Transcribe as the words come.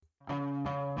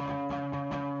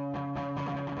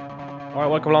All right,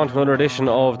 welcome along to another edition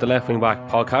of the Left Wing Back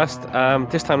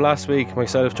podcast. This time last week,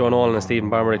 myself, Joe Nolan and Stephen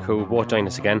Barmerick, who both joined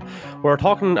us again, we were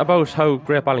talking about how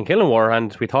great Ballinkillen were,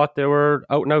 and we thought they were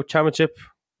out-and-out championship,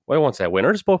 well, I won't say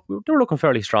winners, but they were looking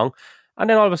fairly strong. And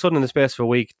then all of a sudden, in the space of a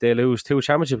week, they lose 2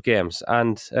 championship games.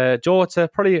 And Joe, it's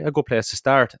probably a good place to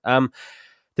start. The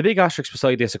big asterisk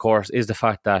beside this, of course, is the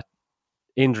fact that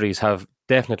injuries have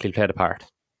definitely played a part.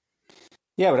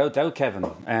 Yeah, without doubt,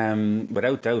 Kevin.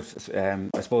 Without doubt.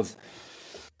 I suppose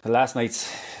last night's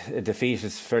defeat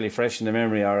is fairly fresh in the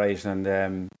memory, all right.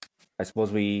 And I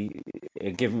suppose we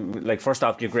first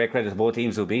off, give great credit to both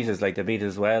teams who beat us. Like, they beat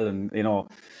us well, and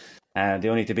they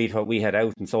only to beat what we had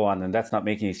out and so on. And that's not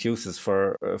making excuses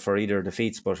for either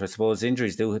defeats. But I suppose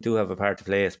injuries do have a part to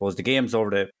play. I suppose the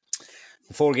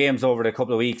 4 games over the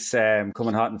couple of weeks,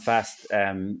 coming hot and fast,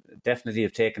 definitely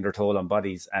have taken their toll on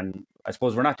bodies. And I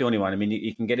suppose we're not the only one. I mean,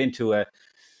 you can get into a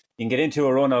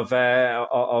run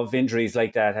of injuries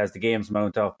like that as the games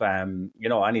mount up.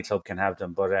 Any club can have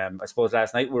them. But I suppose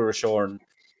last night we were showing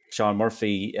Sean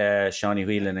Murphy, Shawnee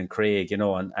Whelan and Craig, and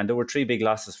there were 3 big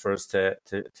losses for us to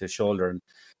shoulder. And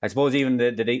I suppose even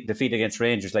the defeat against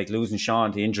Rangers, like losing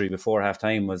Sean to injury before half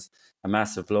time, was a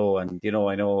massive blow. And,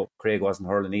 I know Craig wasn't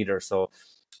hurling either. So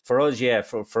for us,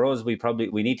 for us,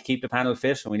 we need to keep the panel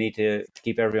fit, and we need to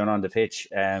keep everyone on the pitch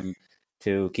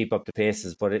to keep up the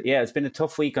paces. But it's been a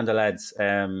tough week on the lads,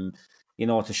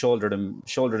 to shoulder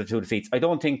the 2 defeats. I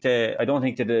don't think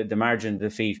the margin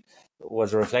defeat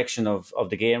was a reflection of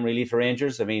the game really for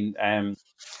Rangers. I mean,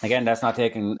 again, that's not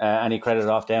taking any credit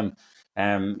off them.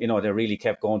 They really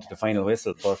kept going to the final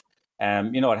whistle. But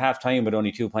at half time with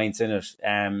only 2 points in it,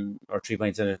 or 3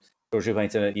 points in it, 2 or 3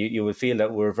 points in it, you would feel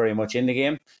that we're very much in the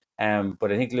game.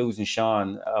 But I think losing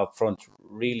Sean up front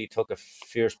really took a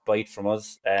fierce bite from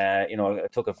us.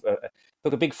 It took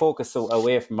a big focus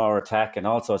away from our attack, and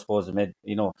also I suppose it made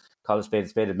call a spade a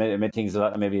spade. It made things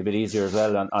maybe a bit easier as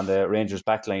well on the Rangers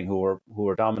backline, who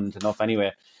were dominant enough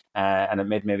anyway, and it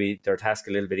made maybe their task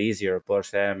a little bit easier.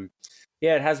 But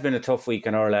it has been a tough week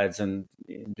on our lads, and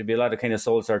there'll be a lot of kind of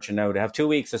soul searching now. They have 2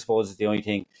 weeks, I suppose, is the only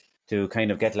thing to kind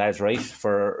of get lads right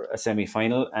for a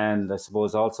semi-final, and I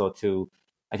suppose also to,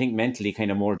 I think, mentally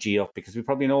kind of more G up, because we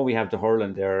probably know we have the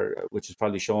hurling there, which is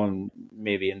probably shown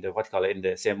maybe in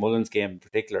the St. Mullins game in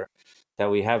particular, that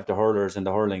we have the hurlers and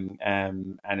the hurling,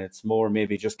 and it's more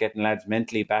maybe just getting lads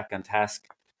mentally back on task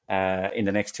in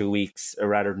the next 2 weeks,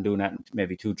 rather than doing that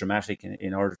maybe too dramatic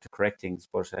in order to correct things.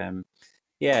 But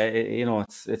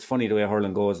it's funny the way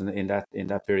hurling goes in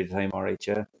that period of time. All right,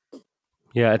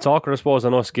 yeah, it's awkward, I suppose,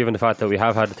 on us, given the fact that we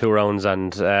have had the 2 rounds,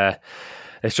 and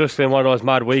it's just been one of those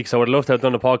mad weeks. I would love to have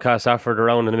done the podcast after the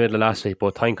round in the middle of last week,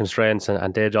 but time constraints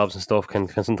and day jobs and stuff can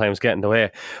sometimes get in the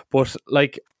way. But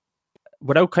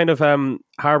without kind of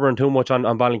harbouring too much on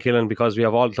Ballinkillen, because we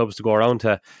have all the clubs to go around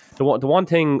to, the one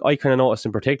thing I kind of noticed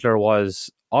in particular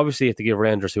was, obviously, you have to give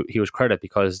Rangers huge credit,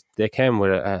 because they came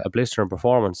with a blistering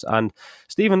performance. And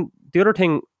Stephen, the other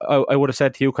thing I would have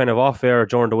said to you kind of off air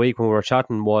during the week when we were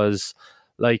chatting was,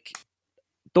 like,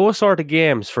 those sort of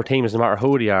games for teams, no matter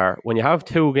who they are, when you have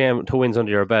 2 wins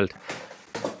under your belt,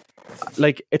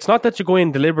 like, it's not that you go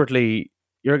in deliberately,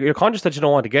 you're conscious that you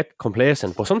don't want to get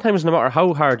complacent, but sometimes no matter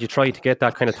how hard you try to get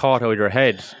that kind of thought out of your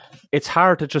head, it's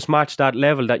hard to just match that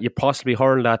level that you possibly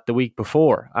hurled at the week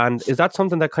before. And is that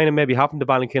something that kind of maybe happened to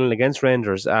Ballinkillen against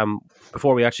Rangers,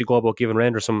 before we actually go about giving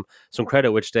Rangers some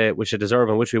credit, which they deserve,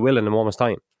 and which we will in a moment's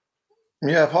time?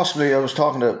 Yeah, possibly. I was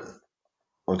talking to,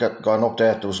 we got an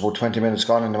update. There was about 20 minutes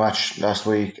gone in the match last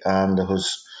week, and it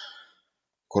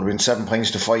could have been 7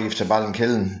 points to 5 to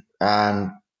Ballinkillen.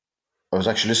 And I was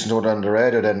actually listening to it on the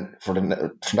radio then from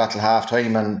that till half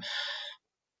time, and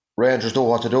Rangers know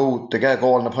what to do. They get a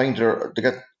goal and a point, or they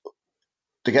get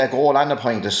a goal and a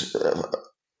point,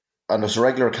 and there's a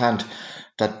regular cant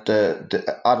that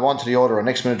add one to the other, and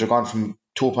next minute they're gone from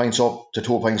 2 points up to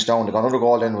 2 points down. They got another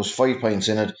goal, then was 5 points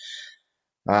in it.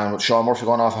 And with Sean Murphy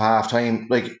going off at half time,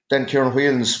 then Kieran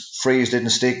Whelan's freeze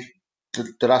didn't stick.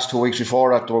 The last 2 weeks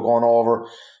before that, they were going over.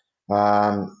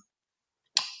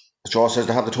 As Joe says,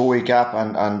 they have the 2 week gap,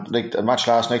 and like the match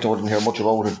last night, I didn't hear much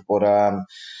about it. But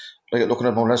looking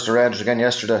at Munster Rangers again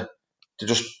yesterday,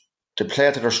 they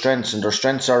play to their strengths, and their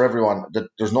strengths are everyone.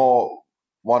 There's no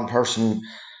one person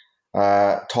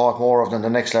thought more of than the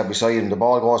next lad beside him. The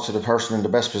ball goes to the person in the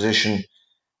best position,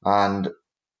 and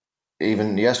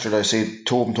even yesterday, I see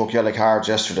 2 of them took yellow cards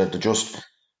yesterday. They just,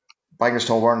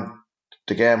 Bankstown weren't,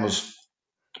 the game was,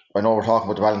 I know we're talking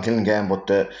about the Ballinkillen game, but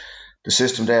the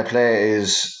system they play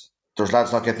is, there's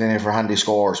lads not getting in for handy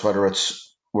scores, whether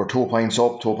it's we're 2 points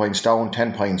up, 2 points down,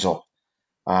 10 points up.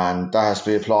 And that has to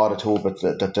be applauded too, but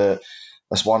that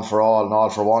one for all and all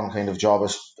for one kind of job.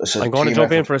 It's a I'm going to team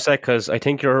jump in effort. for a sec because I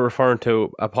think you're referring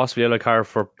to a possible yellow card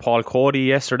for Paul Cody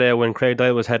yesterday when Craig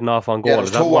Doyle was heading off on goal. Yeah, there's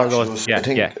Is that two one of actually. those? I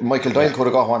think Michael Doyle could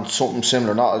have got one something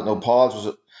similar. Not no Paul's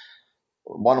was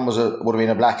one of them would have been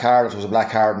a black card if it was a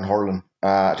black card in hurling.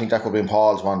 I think that could have been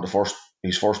Paul's one,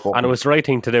 his first book. And it was the right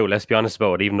thing to do, let's be honest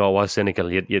about it, even though it was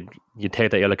cynical. You'd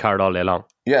take that yellow card all day long.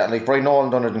 Yeah, like Brian Nolan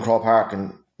done it in Crow Park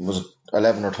and was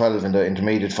 11 or 12 in the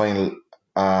intermediate final.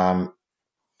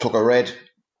 Took a red.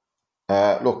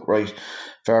 Look, right,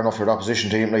 fair enough for the opposition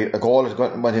team. Like, a goal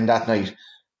that went in that night,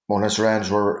 Munster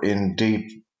Rangers were in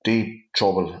deep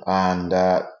trouble, and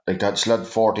like that slid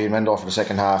 14 men off for the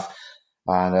second half,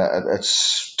 and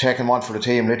it's taken one for the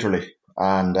team literally,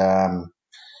 and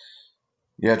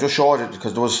just showed it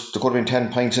because there could have been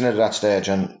 10 points in it at that stage,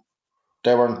 and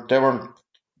they weren't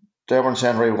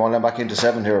saying right, we're going to let back into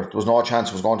 7 here. There was no chance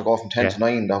it was going to go from 10 to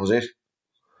 9. That was it.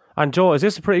 And Joe, is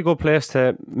this a pretty good place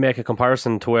to make a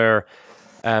comparison to where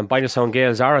Ballinkillen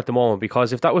Gales are at the moment?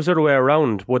 Because if that was the other way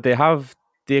around, would they have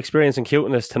the experience and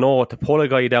cuteness to know to pull a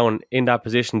guy down in that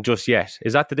position just yet?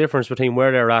 Is that the difference between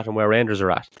where they're at and where Rangers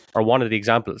are at? Or one of the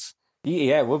examples?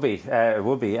 Yeah, it would be. It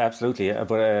would be, absolutely.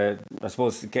 But I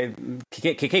suppose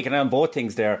kicking on both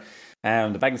things there.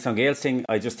 The Ballinkillen Gales thing,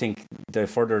 I just think the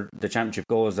further the championship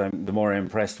goes, the more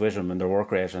impressed with them and their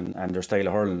work rate and their style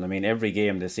of hurling. I mean, every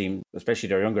game they seem, especially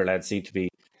their younger lads, seem to be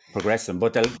progressing.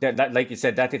 But that, like you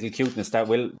said, that little cuteness, that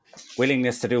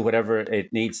willingness to do whatever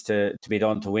it needs to be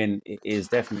done to win is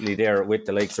definitely there with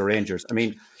the likes of Rangers. I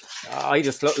mean, I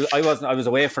was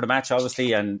away for the match,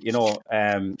 obviously, and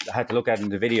I had to look at it in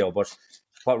the video. But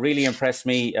what really impressed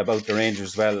me about the Rangers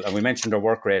as well, and we mentioned their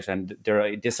work rate and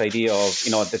this idea of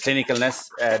the clinicalness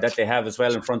that they have as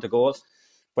well in front of goal.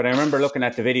 But I remember looking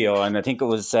at the video, and I think it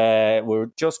was we were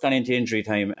just gone into injury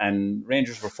time, and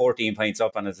Rangers were 14 points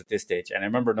up on us at this stage. And I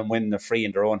remember them winning the free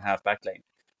in their own half back line.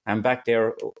 And back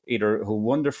there, either who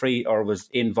won the free or was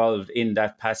involved in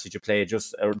that passage of play,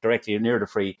 just directly near the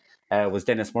free, was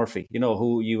Dennis Murphy.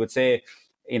 Who you would say,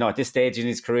 at this stage in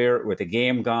his career, with the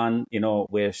game gone,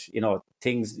 with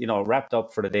things wrapped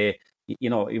up for the day,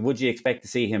 would you expect to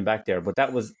see him back there? But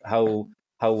that was how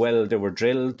well they were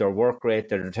drilled, their work rate,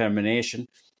 their determination.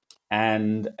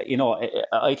 And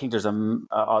I think there's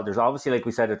obviously, like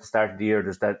we said at the start of the year,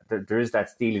 there is that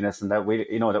steeliness and that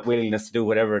that willingness to do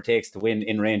whatever it takes to win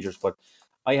in Rangers. But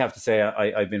I have to say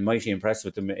I've been mighty impressed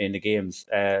with them in the games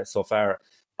so far.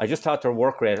 I just thought their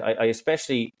work rate, I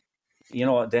especially,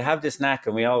 they have this knack,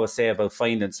 and we always say about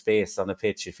finding space on the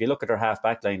pitch. If you look at their half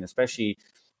back line, especially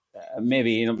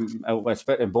maybe in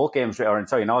both games,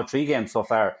 in all 3 games so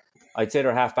far, I'd say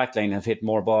their half back line have hit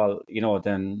more ball,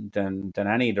 than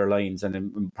any of their lines, and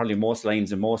in probably most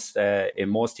lines in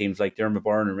most teams like Dermot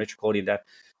Byrne and Richard Cody. That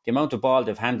the amount of ball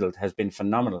they've handled has been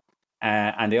phenomenal,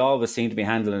 and they always seem to be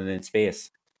handling it in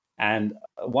space. And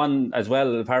one as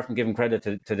well, apart from giving credit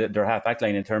to their half back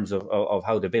line in terms of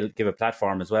how they give a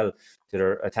platform as well to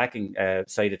their attacking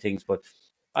side of things, but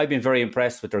I've been very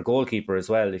impressed with their goalkeeper as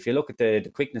well. If you look at the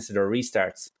quickness of their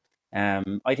restarts,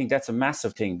 I think that's a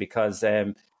massive thing because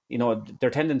they're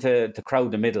tending to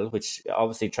crowd the middle, which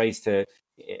obviously tries to,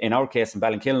 in our case in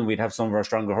Ballinkillen, we'd have some of our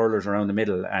stronger hurlers around the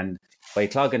middle, and by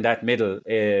clogging that middle,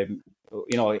 it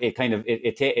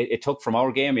took from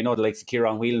our game, the likes of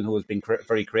Kieran Whelan, who has been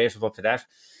very creative up to that,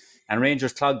 and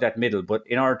Rangers clogged that middle. But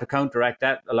in order to counteract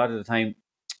that, a lot of the time,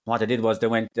 what they did was they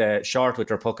went short with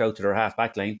their puck out to their half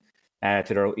back line,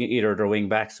 to either their wing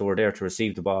backs who were there to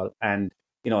receive the ball, and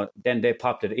then they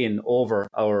popped it in over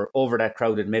that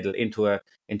crowded middle into a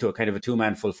kind of a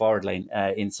 2-man full forward line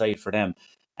inside for them.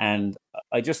 And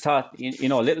I just thought,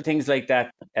 little things like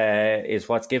that is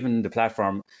what's given the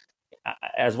platform,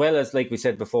 as well as, like we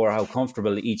said before, how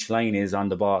comfortable each line is on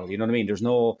the ball. You know what I mean? There's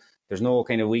no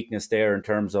kind of weakness there in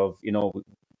terms of,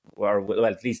 or well,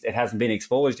 at least it hasn't been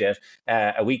exposed yet,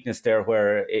 a weakness there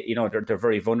where they're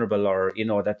very vulnerable, or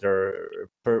that they're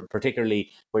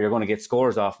particularly where you're going to get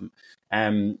scores off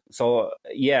them. So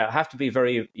yeah, you have to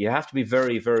be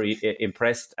very, very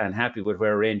impressed and happy with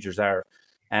where Rangers are.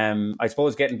 I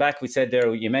suppose getting back, we said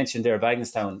there, you mentioned there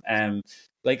Bagenstown.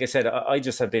 Like I said, I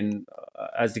just have been,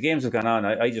 as the games have gone on,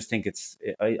 I just think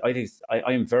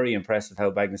I'm very impressed with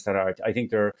how Bagenstown are. I think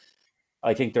they're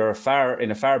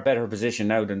in a far better position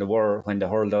now than they were when the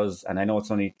hurl does. And I know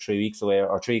it's only 3 weeks away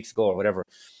or 3 weeks ago or whatever,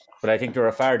 but I think they're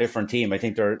a far different team. I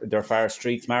think they're far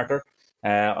street smarter.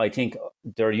 I think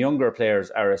their younger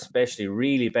players are especially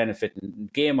really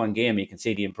benefiting game on game. You can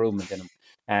see the improvement in them,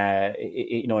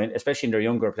 especially in their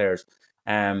younger players.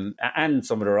 And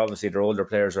some of their older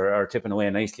players are tipping away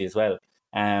nicely as well.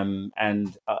 And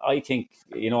I think,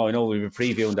 I know we were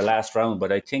previewing the last round,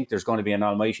 but I think there's going to be an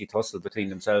almighty tussle between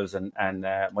themselves and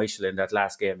Michael in that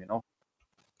last game,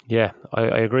 Yeah, I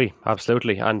agree,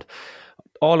 absolutely. And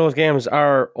all those games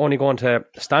are only going to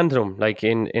stand to them, like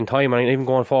in time, and even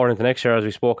going forward into next year, as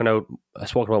we've spoken about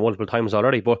multiple times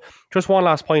already. But just one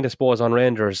last point, I suppose, on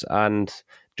Rangers, and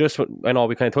just I know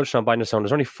we kind of touched on Ballinkillen.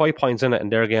 There's only 5 points in it in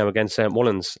their game against St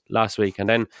Mullins last week, and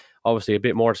then obviously a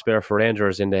bit more to spare for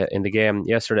Rangers in the game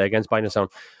yesterday against Ballinkillen.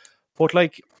 But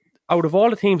like, out of all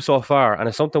the teams so far, and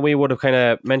it's something we would have kind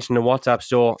of mentioned in WhatsApps,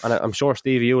 Joe, and I'm sure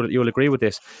Stevie, you'll agree with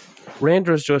this.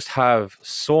 Rangers just have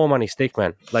so many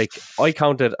stickmen. Like, I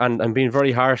counted, and I'm being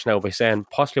very harsh now by saying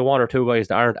possibly 1 or 2 guys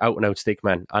that aren't out and out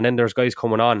stickmen, and then there's guys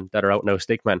coming on that are out and out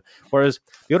stickmen. Whereas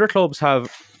the other clubs have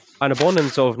an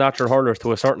abundance of natural hurlers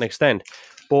to a certain extent,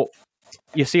 but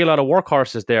you see a lot of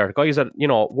workhorses there, guys that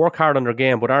work hard on their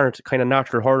game but aren't kind of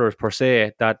natural hurlers per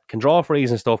se, that can draw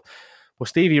frees and stuff. But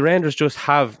Stevie, Rangers just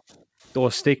have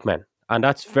those stickmen. And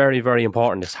that's very, very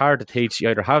important. It's hard to teach. You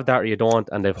either have that or you don't,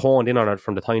 and they've honed in on it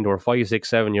from the time they were 5, 6,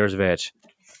 7 years of age.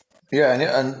 Yeah,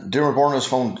 and Diarmuid Byrne has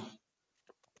found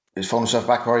himself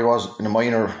back where he was in a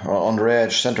minor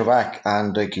underage centre back,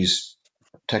 and like he's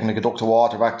taking a duck to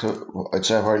water back to, I'd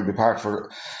say, where he'll be parked for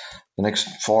the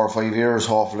next 4 or 5 years,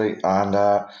 hopefully.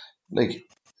 And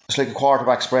it's like a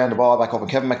quarterback spraying the ball back up, and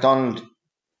Kevin McDonald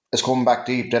is coming back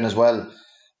deep then as well,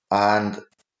 and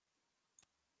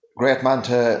great man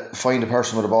to find a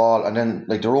person with the ball. And then,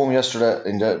 like the room yesterday,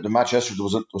 in the match yesterday,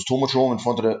 there was too much room in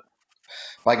front of the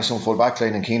Ballinkillen full back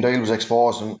line, and Keane Doyle was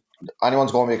exposed, and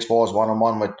anyone's going to be exposed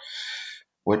one-on-one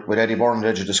with Eddie Byrne on the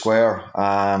edge of the square.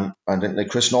 And then like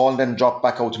Chris Nolan then dropped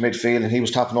back out to midfield, and he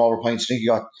was tapping over points. I think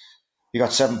he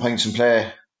got 7 points in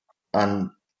play, and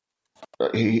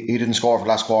he didn't score for the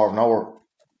last quarter of an hour.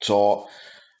 So,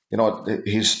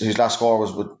 his last score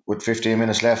was with 15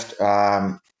 minutes left.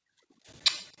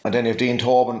 And then if Dean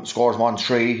Tobin scores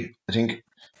 1-3, I think,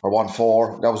 or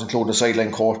 1-4, that was including the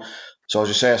sideline court. So as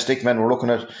you say, stickmen, we're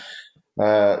looking at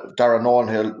Darren Nolan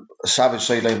Hill, a savage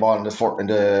sideline ball in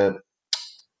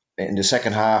the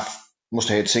second half, must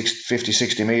have hit 50,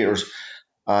 60 metres.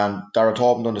 And Darren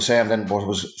Tobin done the same then, but it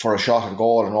was for a shot at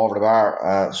goal and over the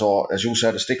bar. So as you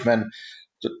said, the stickmen,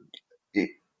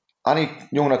 any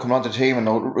young that come onto the team, and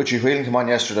now Richie Whelan came on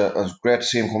yesterday, it was great to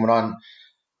see him coming on.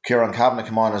 Kieran Kavanagh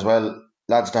came on as well.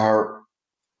 Lads that are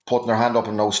putting their hand up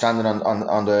and now standing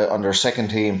on their second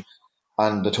team,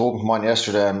 and the two of them come on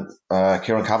yesterday, and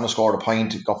Kieran Kavanagh scored a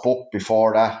point, got booked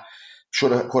before that,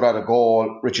 could have had a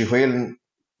goal. Richie Whelan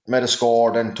made a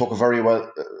score, then took a very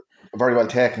well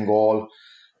taken goal,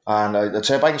 and I'd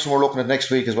say Ballinkillen we're looking at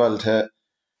next week as well to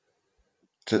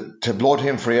blood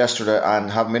him for yesterday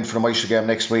and have him in for the Michael game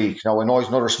next week. Now I know he's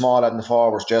another small lad in the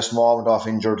forwards. Jess Small went off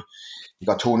injured. He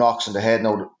got 2 knocks in the head.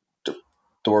 Now there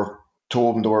were 2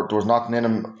 of them, there was nothing in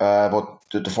him, but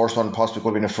the first one possibly could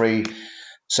have been a free.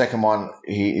 Second one,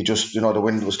 he just, the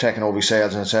wind was taking over his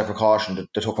sails, and it's a precaution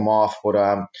they took him off.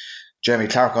 But Jamie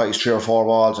Clark got his 3 or 4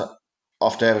 balls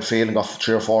off David Field and got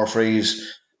 3 or 4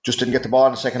 frees. Just didn't get the ball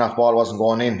in the second half. Ball wasn't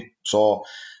going in. So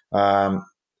it'll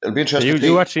be interesting.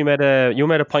 You actually made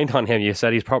a point on him. You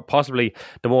said he's possibly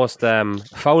the most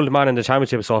fouled man in the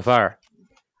championship so far.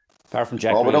 Apart from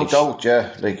Jack Grealish. Without doubt,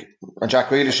 yeah. And Jack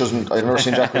Grealish doesn't. I've never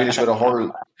seen Jack Grealish with a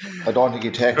hurl. I don't think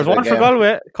he'd take it. There's one for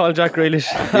Galway called Jack Grealish.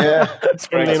 Yeah,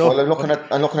 well,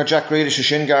 I'm looking at Jack Grealish's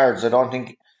shin guards. I don't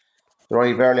think they're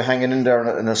only barely hanging in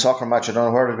there in a soccer match. I don't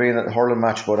know where they'd be in a hurling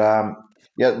match, but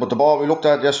but the ball we looked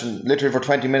at yesterday, literally for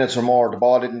 20 minutes or more, the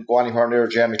ball didn't go anywhere near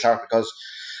Jamie Clark because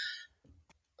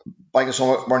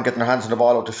Ballinkillen weren't getting their hands on the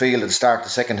ball out the field at the start of the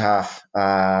second half.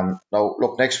 Now,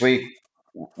 look, next week,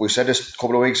 we said this a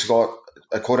couple of weeks ago,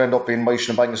 it could end up being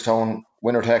Michael and Bankstown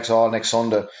winner takes all next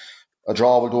Sunday. A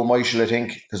draw will do Michael, I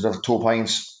think, because they have 2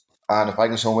 points, and if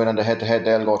Bankstown win on the head-to-head,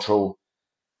 they'll go through.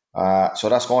 So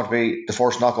that's going to be the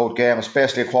first knockout game. It's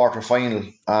basically a quarter final,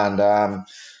 and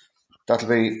that'll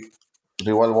be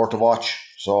well worth a watch.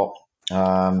 So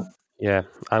yeah,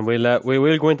 and we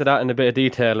will go into that in a bit of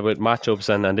detail with matchups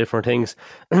and different things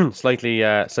slightly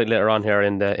later on here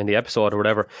in the episode or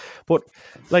whatever. But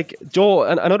like Joe,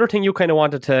 another thing you kind of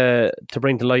wanted to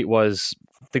bring to light was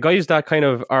the guys that kind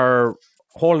of are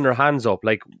holding their hands up.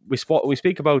 Like we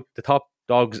speak about the top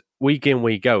dogs week in,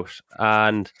 week out,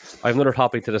 and I have another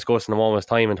topic to discuss in a moment's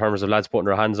time in terms of lads putting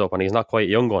their hands up, and he's not quite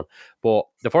a young gun. But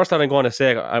the first thing I'm going to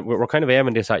say, we're kind of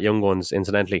aiming this at young guns,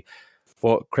 incidentally.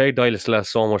 But Craig Doyle still has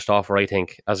so much to offer, I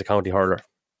think, as a county hurler.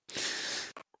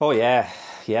 Oh, yeah.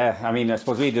 I mean, I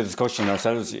suppose we did a discussion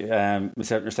ourselves,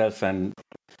 myself and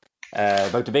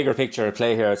about the bigger picture of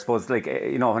play here, I suppose, like,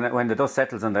 when the dust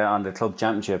settles on the club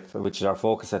championship, which is our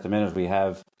focus at the minute, we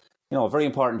have, a very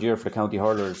important year for the county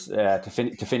hurlers to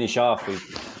finish off.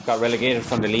 We've got relegated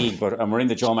from the league, and we're in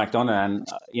the Joe McDonagh, and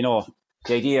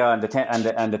the idea and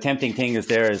the tempting thing is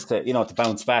to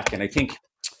bounce back. And I think,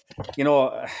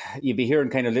 you'd be hearing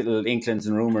kind of little inklings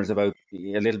and rumours about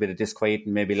a little bit of disquiet,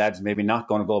 and maybe lads maybe not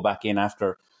going to go back in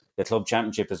after the club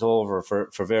championship is over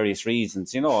for various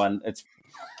reasons, and it's.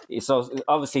 So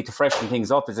obviously to freshen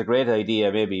things up is a great idea,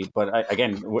 maybe. But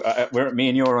me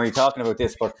and you are only talking about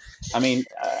this. But I mean,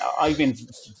 I've been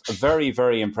very,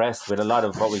 very impressed with a lot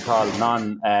of what we call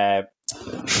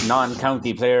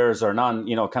non-county players or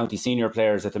county senior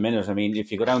players at the minute. I mean,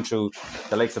 if you go down through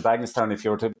the likes of Bagnallstown, if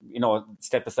you were to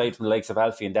step aside from the likes of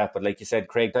Alfie and that, but like you said,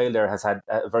 Craig Doyle there has had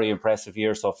a very impressive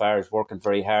year so far. He's working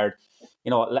very hard.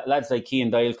 Lads like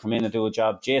Cian Doyle come in and do a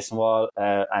job. Jason Wall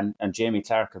and Jamie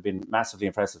Clark have been massively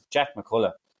impressive. Jack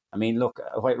McCullough. I mean, look,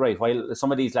 while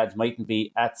some of these lads mightn't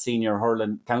be at senior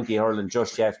hurling, county hurling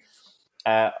just yet,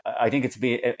 I think it's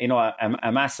been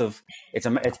a massive.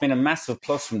 It's been a massive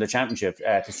plus from the championship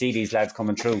to see these lads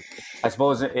coming through. I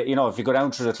suppose if you go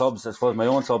down through the clubs, I suppose my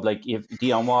own club, like if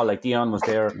Dion Wall, like Dion was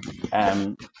there,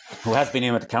 who has been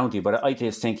in with the county, but I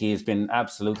just think he's been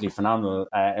absolutely phenomenal,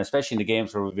 especially in the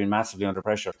games where we've been massively under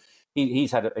pressure.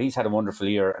 He's had a wonderful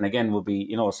year, and again will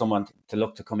be someone to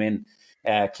look to come in.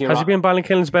 Has he been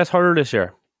Ballinkillen's best hurler this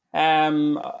year?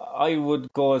 I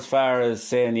would go as far as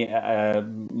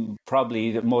saying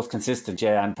probably the most consistent,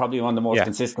 and probably one of the most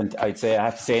consistent. I'd say I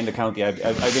have to say in the county. I've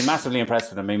been massively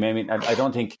impressed with him. I mean, I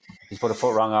don't think he's put a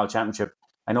foot wrong all championship.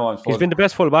 I know he's been the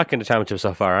best fullback in the championship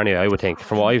so far. Anyway, I would think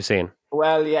from what I've seen.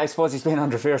 Well, yeah, I suppose he's been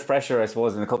under fierce pressure. I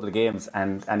suppose in a couple of games,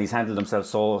 and he's handled himself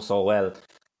so well.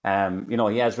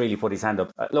 He has really put his hand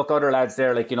up. Look, other lads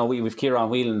there, like we've Kieran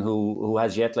Whelan who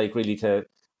has yet really to.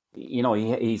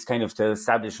 He's kind of to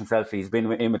establish himself. He's been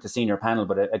in with the senior panel,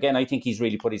 but again, I think he's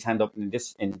really put his hand up in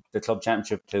the club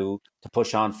championship to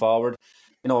push on forward.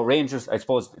 Rangers, I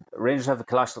suppose Rangers have a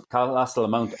colossal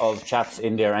amount of chaps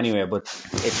in there anyway, but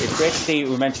it's great to see.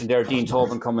 We mentioned there Dean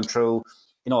Tobin coming through.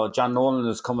 John Nolan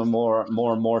is coming more and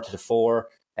more to the fore.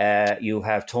 You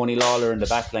have Tony Lawler in the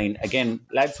back line. Again,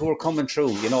 lads who are coming through,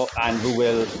 and who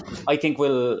it'll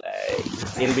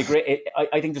be great.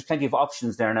 I think there's plenty of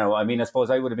options there now. I mean, I suppose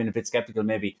I would have been a bit sceptical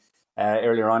maybe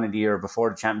earlier on in the year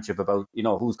before the championship about,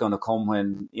 who's going to come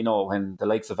when the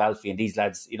likes of Alfie and these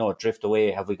lads, drift away.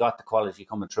 Have we got the quality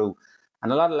coming through?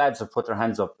 And a lot of lads have put their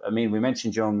hands up. I mean, we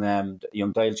mentioned young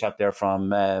Doyle chap there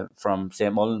from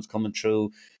St. Mullins coming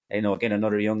through. Again,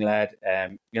 another young lad.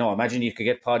 Imagine you could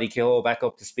get Paddy Kehoe back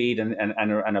up to speed and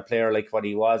a player like what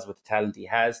he was with the talent he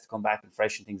has to come back and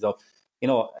freshen things up.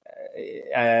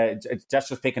 That's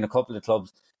just picking a couple of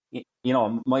clubs.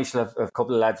 Michael have a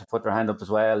couple of lads who put their hand up as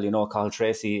well. Carl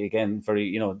Tracy, again,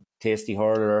 very, tasty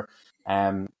hurler.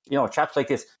 Chaps like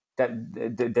this. That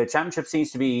the championship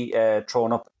seems to be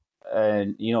thrown up.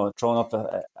 I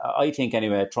think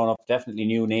anyway, thrown up definitely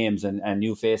new names and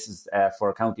new faces for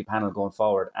a county panel going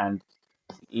forward. And,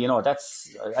 I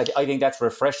think that's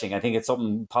refreshing. I think it's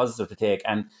something positive to take.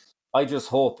 And I just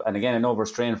hope, and again, I know we're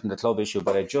straying from the club issue,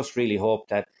 but I just really hope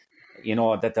that,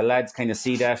 that the lads kind of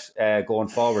see that going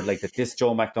forward, like that this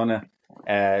Joe McDonagh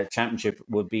championship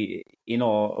would be,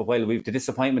 while we've the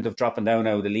disappointment of dropping down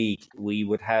out of the league, we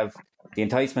would have the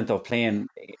enticement of playing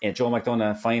a Joe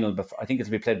McDonagh final. I think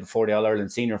it'll be played before the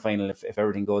All-Ireland senior final if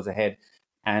everything goes ahead.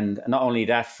 And not only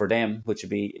that for them, which would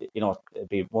be, it'd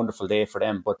be a wonderful day for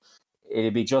them, but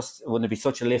wouldn't it be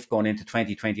such a lift going into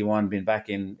 2021, being back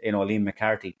in, Liam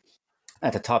McCarthy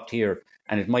at the top tier,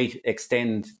 and it might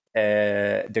extend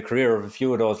the career of a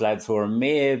few of those lads who are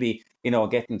maybe,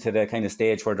 getting to the kind of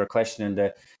stage where they're questioning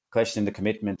the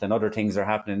commitment and other things are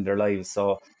happening in their lives.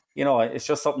 So, it's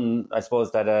just something, I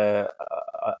suppose, that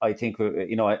I think,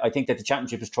 I think that the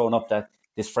championship has thrown up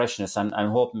this freshness, and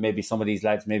I'm hoping maybe some of these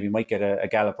lads maybe might get a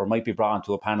gallop or might be brought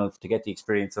onto a panel to get the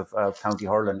experience of county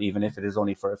hurling, even if it is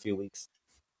only for a few weeks.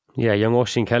 Yeah, young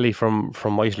Oisin Kelly from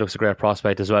Mice looks a great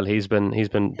prospect as well. He's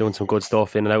been doing some good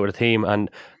stuff in and out of the team, and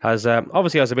has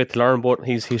obviously has a bit to learn, but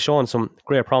he's shown some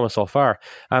great promise so far.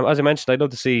 As I mentioned, I'd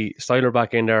love to see Styler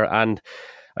back in there, and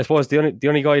I suppose the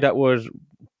only guy that would,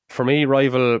 for me,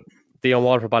 rival Dion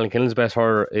Wall for Ballinkillen's best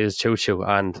hurler is Choo Choo,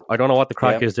 and I don't know what the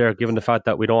crack is there, given the fact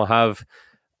that we don't have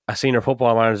a senior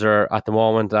football manager at the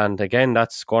moment, and again,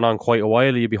 that's gone on quite a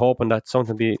while. You'd be hoping that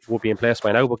something would be in place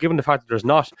by now, but given the fact that there's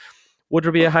not, would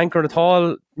there be a hankering at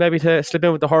all maybe to slip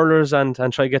in with the hurlers and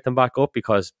try to get them back up?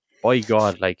 Because, by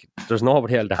God, there's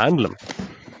nobody else to handle them.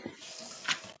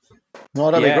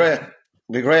 No, that'd be great. It'd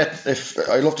be great.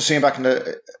 I'd love to see him back in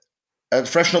the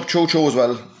freshen up Cho as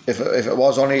well.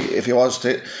 If he was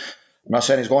to, I'm not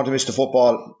saying he's going to miss the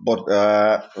football, but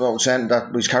I'm saying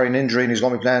that he's carrying injury and he's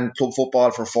going to be playing club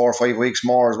football for 4 or 5 weeks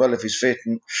more as well if he's fit.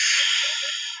 And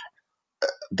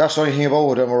that's the only thing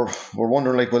about it. And we're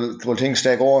wondering, like, will things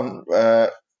stay going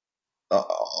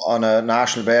on a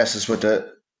national basis with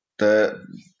the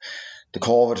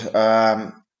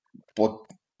COVID? But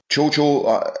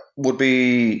Cho would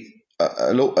be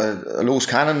a loose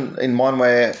cannon in one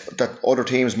way that other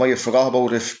teams might have forgot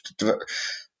about if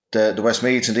the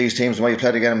Westmeaths and these teams might have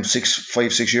played against him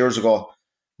 5, 6 years ago.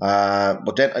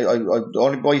 But then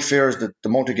only my fear is that the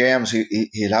amount of games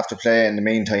he'll have to play in the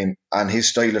meantime and his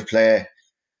style of play.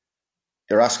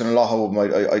 You're asking a lot of him.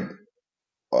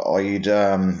 I'd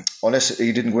unless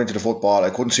he didn't go into the football, I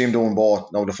couldn't see him doing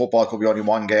both. Now the football could be only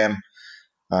one game.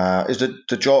 Is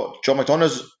the Joe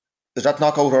McDonough's, is that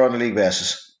knockout or on a league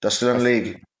basis? That's still in the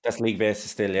league. That's league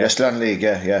basis still, yeah. Yeah, still in the league,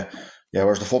 yeah.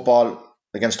 Whereas the football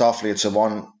against Offaly, it's a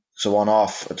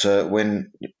one-off. It's a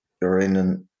win, you're in,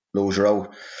 and lose, you're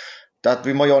out. That'd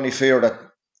be my only fear, that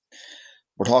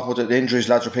we're talking about the injuries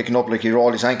lads are picking up. Like, he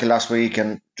rolled his ankle last week,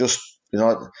 and just,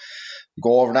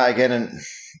 go over that again, and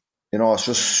it's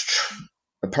just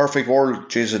a perfect world.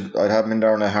 Jesus, I'd have him in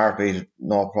there in a heartbeat,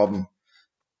 no problem.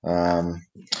 And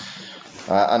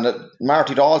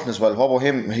Marty Dalton as well. What about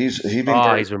him? He's been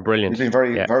brilliant. He's been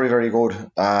very, very good.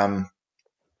 I'd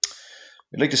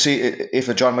like to see if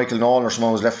a John Michael Nolan or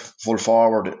someone was left full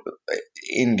forward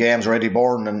in games already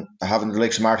born, and having the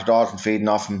likes of Marty Dalton feeding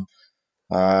off him.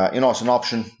 It's an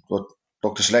option. But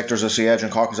look, the selectors, I see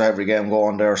Adrian Cockins every game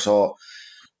going there, so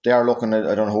they are looking at,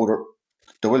 I don't know who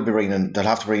they will be bringing. They'll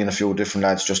have to bring in a few different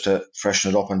lads just to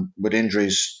freshen it up. And with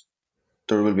injuries,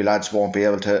 there will be lads who won't be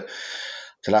able to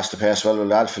last the pace.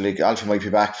 Well, Alfie might be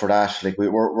back for that. Like,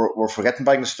 we're forgetting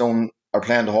Ballinkillen are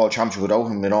playing the whole championship without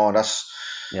him. That's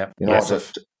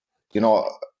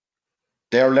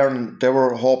they're learning. They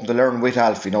were hoping to learn with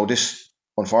Alfie. This,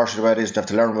 unfortunately, the way it is, they have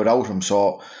to learn without him.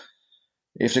 So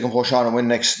if they can push on and win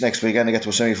next weekend to get to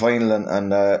a semi-final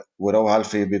and without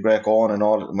Alfie, it'd be great going and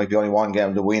all. It might be only one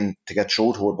game to win to get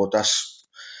through to it, but that's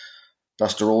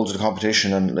the rules of the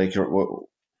competition. And like,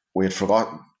 we had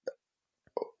forgotten.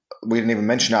 We didn't even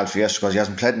mention Alfie yesterday because he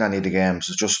hasn't played in any of the games.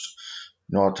 It's just,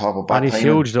 talk about bad and he's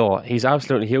timing. huge though. He's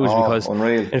absolutely huge because,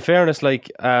 unreal. In fairness,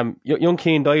 like, young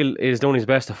Cian Doyle is doing his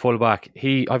best at fullback.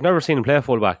 I've never seen him play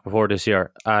fullback before this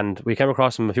year, and we came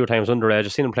across him a few times underage.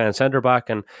 I've seen him playing centre back,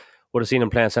 and would have seen him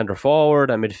playing centre forward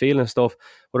and midfield and stuff.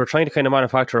 But they're trying to kind of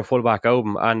manufacture a fullback out of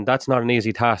him, and that's not an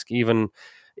easy task. Even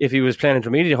if he was playing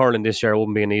intermediate hurling this year, it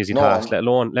wouldn't be an easy task, let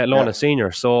alone a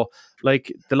senior. So,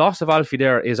 like, the loss of Alfie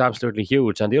there is absolutely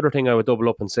huge. And the other thing I would double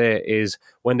up and say is,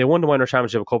 when they won the Minor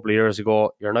Championship a couple of years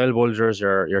ago, your Niall Bulgers,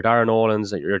 your Darren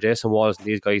Olins, your Jason Walls, and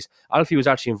these guys, Alfie was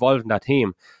actually involved in that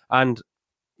team. And,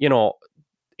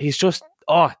 he's just,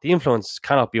 the influence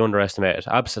cannot be underestimated.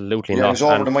 Absolutely not. He was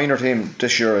over the minor team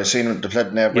this year. I seen him, they played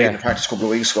in the practice a couple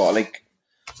of weeks ago. Like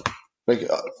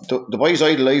the boys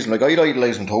idolise him. Like, I'd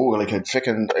idolise him too. Like, I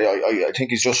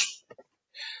think he's just,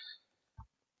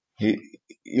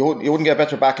 you wouldn't get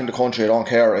better back in the country. I don't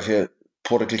care if you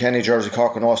put a Kilkenny jersey,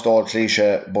 Cork and all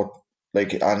cliche, but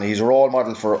like, and he's a role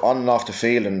model for on and off the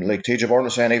field. And like TJ Byrne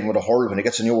was saying, even with a hurl, when he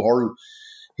gets a new hurl,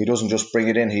 he doesn't just bring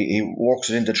it in. He works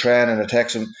it into training. It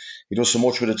takes him. He does so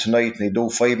much with it tonight, and he do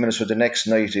 5 minutes with the next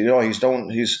night. He's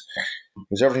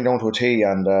everything down to a T.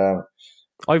 And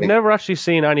I've never actually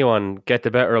seen anyone get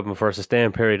the better of him for a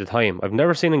sustained period of time. I've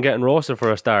never seen him getting roasted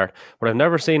for a start, but I've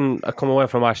never seen him come away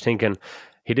from a match thinking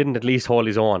he didn't at least hold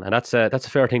his own, and that's a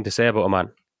fair thing to say about a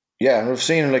man. Yeah, and we've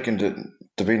seen him like in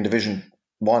the being Division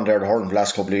 1 there, the hurling for the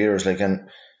last couple of years. Like, and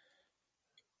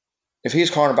if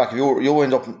he's cornerback, if you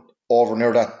end up over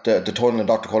near that the tunnel in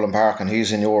Dr. Cullen Park, and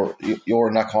he's in you're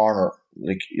in that corner,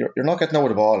 like, you're not getting out of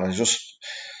the ball. And it's just,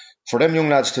 for them young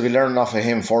lads to be learning off of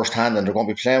him first hand, and they're going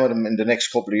to be playing with him in the next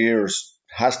couple of years,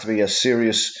 has to be a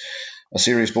serious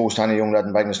boost to any young lad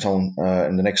in Bagnallstown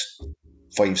in the next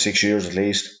 5-6 years at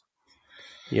least.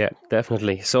 Yeah,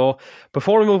 definitely. So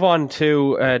before we move on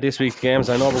to this week's games,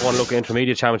 I know we're going to look at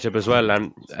Intermediate Championship as well.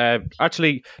 And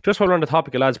actually, just while we're on the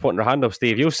topic of lads putting their hand up,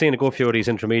 Steve, you've seen a good few of these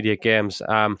intermediate games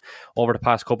over the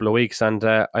past couple of weeks. And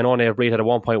I know Naomh Breed had a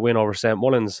 1-point win over St.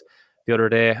 Mullins the other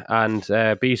day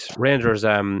and beat Rangers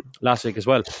last week as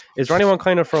well. Is there anyone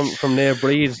kind of from Naomh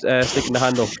Breed sticking the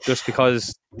hand up, just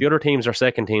because the other teams are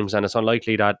second teams and it's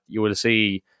unlikely that you will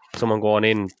see someone going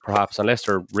in, perhaps, unless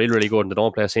they're really, really good and they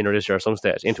don't play a senior this year at some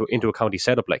stage, into a county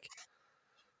setup, like?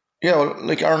 Yeah, well,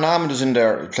 like, Aaron Hammond is in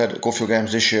there, played a good few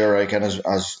games this year, like, and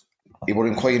as he would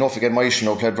have been quite enough against Mice,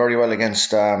 played very well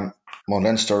against Mount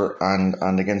Leinster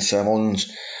and against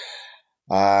Mullins.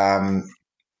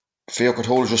 Theo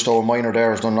Cottola just over minor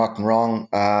there, has done nothing wrong.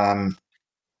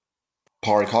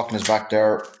 Pádraig Coughlin is back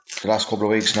there the last couple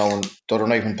of weeks now, and the other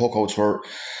night when puckouts were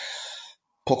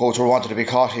wanted to be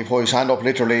caught, he put his hand up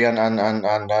literally and 1,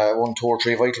 2 or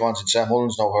 3 vital ones in St.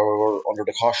 Mullins now, where we were under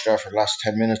the cosh there for the last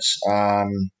 10 minutes. I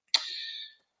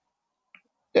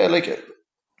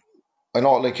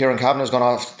know, like, Kieran Kavanagh's gone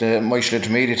off the Michael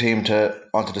intermediate team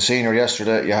onto the senior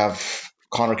yesterday. You have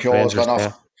Conor Keogh has gone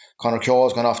off. Conor Keogh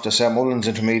has gone off the St. Mullins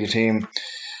intermediate team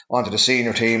onto the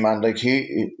senior team, and like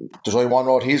there's only one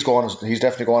road he's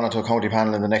definitely going onto a county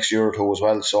panel in the next year or two as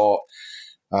well. So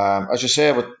as you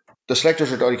say, but the selectors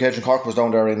for Education Cork was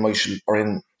down there in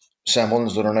St.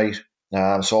 Mullins the other night.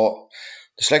 So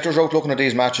the selectors are out looking at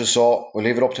these matches, so we'll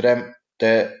leave it up to them.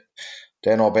 They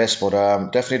know best, but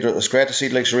definitely it's great to see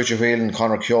the likes of Richard Whelan,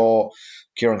 Conor Keogh,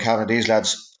 Kieran Kavanagh, these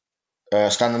lads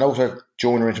standing out at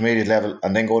junior intermediate level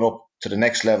and then going up to the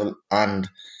next level and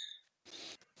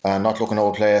not looking out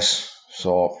of place.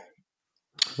 So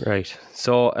right.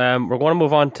 So we're going to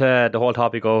move on to the whole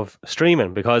topic of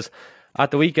streaming, because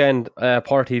at the weekend,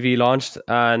 Power TV launched,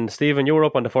 and Stephen, you were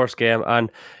up on the first game, and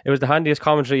it was the handiest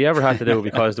commentary you ever had to do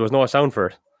because there was no sound for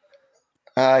it.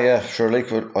 Yeah, sure.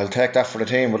 Like, I'll take that for the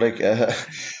team. But like,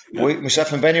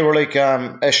 myself and Benny were like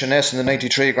S&S in the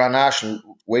 '93 Grand National.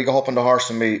 We got up on the horse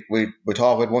and we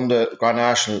thought we'd won the Grand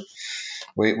National.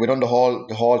 We done the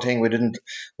whole thing. We didn't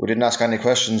ask any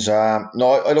questions. We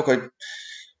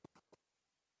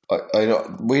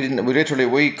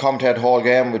commentated the whole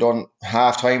game. We done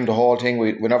half time, the whole thing.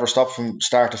 We never stopped from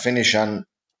start to finish. And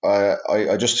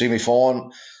I just see my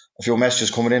phone, a few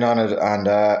messages coming in on it, and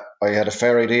I had a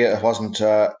fair idea it wasn't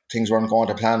things weren't going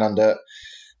to plan on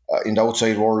in the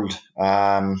outside world.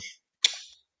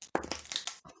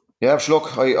 Yeah, but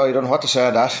look, I don't know what to say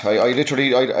on that.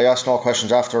 I asked no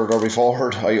questions after or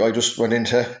before. I just went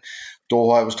into do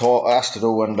what I was asked to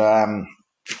do, and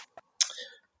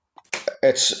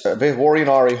it's a bit worrying,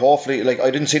 Ari. Hopefully, like, I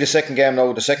didn't see the second game.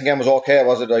 Now the second game was okay,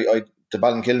 was it? The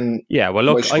Ballinkillen. Yeah, well,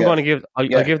 look, I'm going to give I'll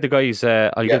give the guys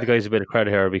give the guys a bit of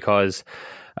credit here, because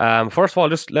first of all,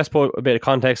 just let's put a bit of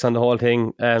context on the whole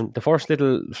thing. The first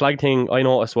little flag thing I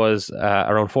noticed was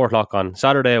around 4:00 on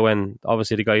Saturday, when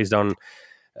obviously the guys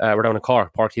were down in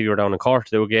Cork, Park TV were down in Cork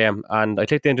to do a game, and I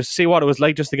clicked in just to see what it was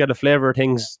like, just to get a flavour of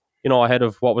things, ahead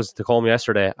of what was to come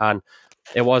yesterday, and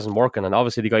it wasn't working. And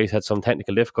obviously the guys had some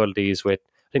technical difficulties with,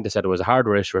 I think they said it was a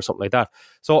hardware issue or something like that.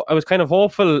 So I was kind of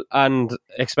hopeful and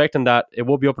expecting that it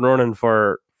would be up and running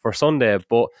for Sunday.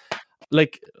 But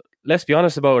like, let's be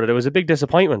honest about it, it was a big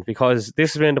disappointment, because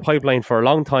this has been in the pipeline for a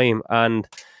long time, and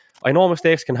I know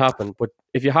mistakes can happen, but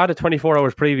if you had it 24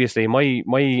 hours previously, my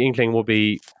inkling would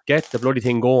be get the bloody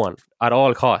thing going at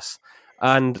all costs.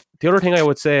 And the other thing I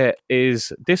would say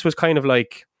is this was kind of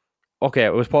like, okay,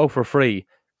 it was put out for free,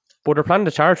 but they're planning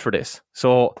to charge for this.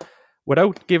 So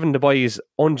without giving the boys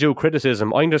undue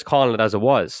criticism, I'm just calling it as it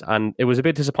was. And it was a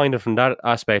bit disappointing from that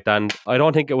aspect. And I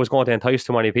don't think it was going to entice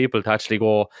too many people to actually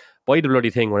go buy the bloody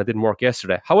thing when it didn't work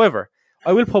yesterday. However,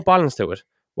 I will put balance to it.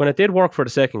 When it did work for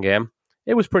the second game,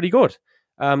 it was pretty good.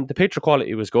 The picture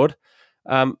quality was good.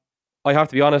 I have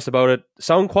to be honest about it.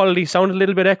 Sound quality sounded a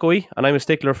little bit echoey, and I'm a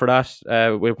stickler for that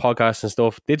with podcasts and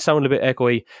stuff. Did sound a bit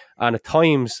echoey, and at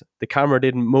times the camera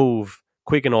didn't move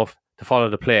quick enough to follow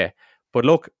the play. But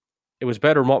look, it was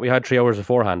better than what we had 3 hours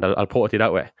beforehand. I'll put it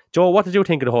that way. Joe, what did you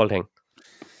think of the whole thing?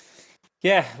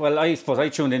 Yeah, well, I suppose I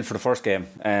tuned in for the first game.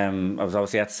 I was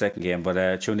obviously at the second game,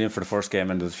 but tuned in for the first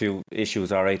game, and there was a few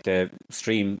issues. All right, the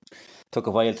stream took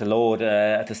a while to load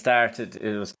at the start.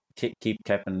 It was kept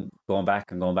going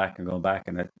back, and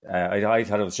I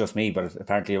thought it was just me, but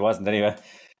apparently it wasn't anyway.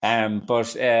 I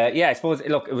suppose,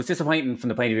 look, it was disappointing from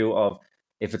the point of view of,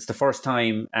 if it's the first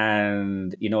time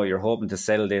and you're hoping to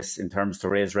sell this in terms to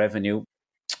raise revenue,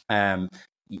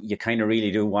 you kind of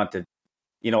really do want to.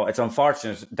 It's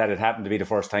unfortunate that it happened to be the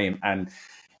first time, and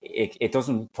it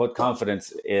doesn't put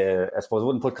confidence. I suppose it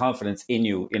wouldn't put confidence in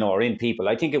you, or in people.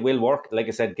 I think it will work. Like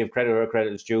I said, give credit where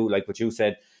credit is due. Like what you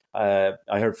said, I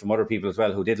heard from other people as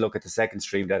well who did look at the second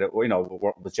stream that it,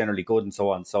 was generally good and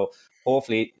so on. So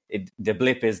hopefully the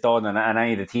blip is done and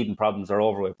any of the teething problems are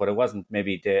over with. But it wasn't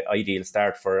maybe the ideal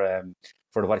start for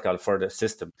the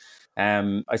system.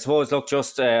 I suppose, look,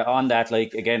 just on that,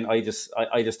 like, again, I just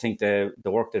think the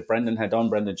work that Brendan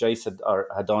Joyce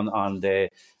had done on the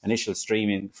initial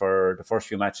streaming for the first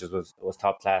few matches was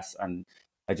top class, and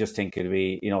I just think it'd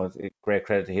be great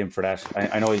credit to him for that.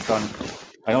 I know he's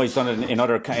done it in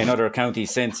other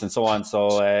counties since and so on.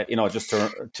 So just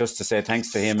to say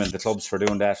thanks to him and the clubs for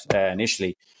doing that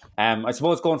initially. I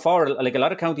suppose going forward, like, a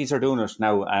lot of counties are doing it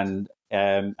now, and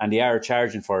they are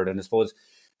charging for it. And I suppose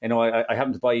I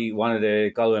happened to buy one of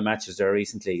the Galway matches there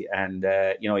recently, and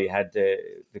you had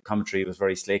the commentary was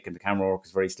very slick and the camera work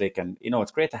was very slick, and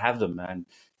it's great to have them, and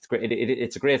it's great.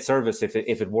 It's a great service if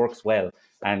it works well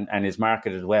and is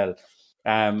marketed well.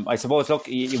 I suppose, look,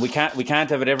 we can't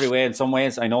have it every way. In some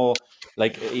ways, I know,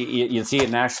 like you'll see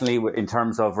it nationally in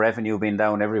terms of revenue being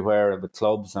down everywhere with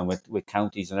clubs and with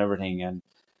counties and everything, and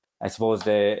I suppose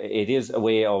it is a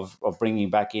way of bringing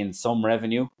back in some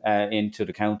revenue into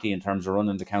the county in terms of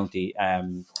running the county,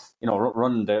 running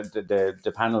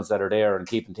the panels that are there and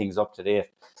keeping things up to date.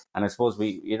 And I suppose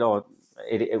we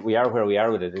are where we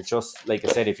are with it. It's just, like I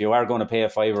said, if you are going to pay a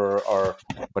 $5 or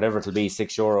whatever it'll be,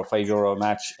 €6, €5 a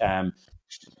match,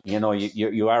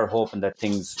 you are hoping that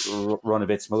things run a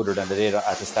bit smoother than they did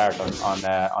at the start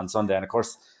on Sunday. And of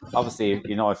course, obviously,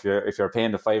 if you're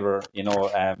paying the $5,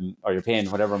 or you're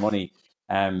paying whatever money,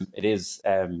 it is,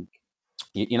 there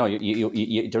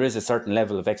is a certain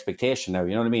level of expectation now.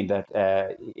 You know what I mean? That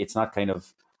it's not kind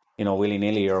of willy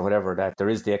nilly or whatever. That there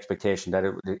is the expectation that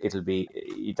it'll be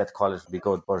that the quality will be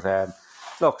good. But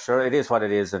look, sure, it is what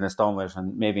it is, and it's done with.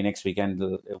 And maybe next weekend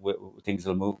things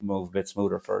will move a bit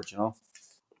smoother for it.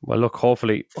 Well, look,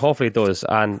 hopefully it does.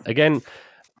 And again,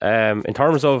 in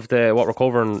terms of what we're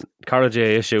covering, Carlow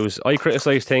J issues, I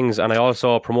criticise things and I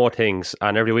also promote things.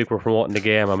 And every week we're promoting the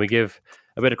game and we give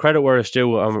a bit of credit where it's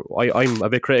due. I'm a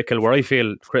bit critical where I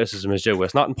feel criticism is due.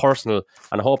 It's not impersonal,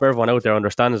 and I hope everyone out there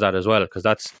understands that as well, because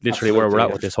that's literally where we're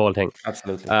at with this whole thing.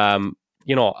 Absolutely.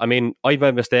 I mean, I've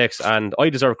made mistakes and I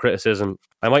deserve criticism.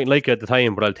 I might like it at the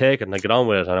time, but I'll take it and I'll get on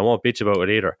with it, and I won't bitch about it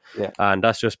either. Yeah. And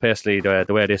that's just basically the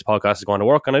way this podcast is going to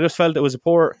work. And I just felt it was a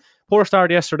poor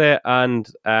start yesterday, and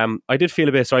I did feel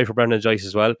a bit sorry for Brendan Joyce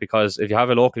as well, because if you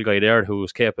have a local guy there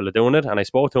who's capable of doing it, and I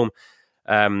spoke to him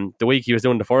the week he was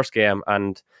doing the first game,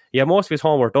 and he had most of his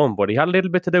homework done, but he had a little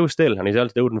bit to do still, and he's able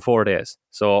to do it in 4 days.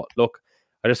 So look,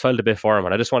 I just felt a bit for him,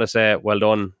 and I just want to say well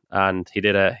done, and he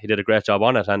did a great job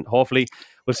on it, and hopefully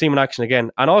we'll see him in action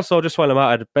again. And also, just while I'm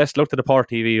at it, best luck to the Port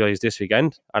TV guys this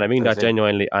weekend, and I mean that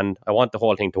genuinely, and I want the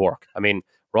whole thing to work. I mean,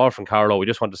 we're all from Carlow, we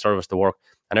just want the service to work,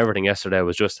 and everything yesterday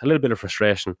was just a little bit of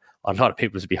frustration on a lot of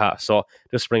people's behalf. So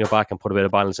just bring it back and put a bit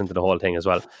of balance into the whole thing as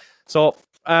well. So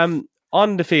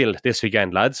on the field this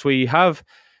weekend, lads, we have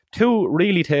 2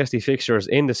 really tasty fixtures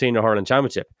in the Senior Hurling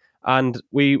Championship, and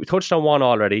we touched on one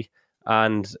already.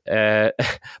 And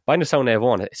Ballinkillen have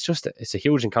won. It's a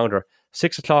huge encounter.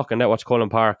 6 o'clock in Netwatch Cullen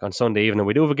Park on Sunday evening.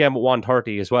 We do have a game at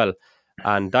 1:30 as well,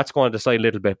 and that's going to decide a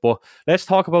little bit. But let's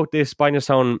talk about this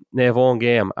Ballinkillen Navan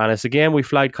game, and it's a game we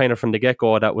flagged kind of from the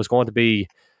get-go that was going to be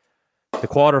the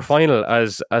quarter-final,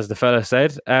 as the fella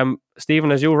said.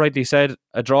 Stephen, as you rightly said,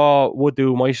 a draw would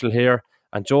do Michael here,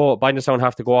 and Joe, Ballinkillen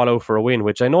have to go all out for a win,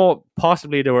 which I know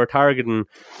possibly they were targeting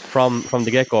from the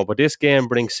get-go, but this game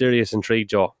brings serious intrigue,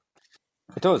 Joe.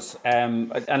 It does, and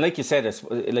like you said, it's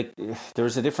like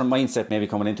there's a different mindset maybe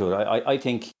coming into it. I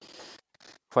think,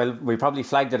 while we probably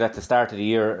flagged it at the start of the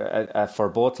year for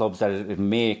both clubs that it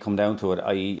may come down to it,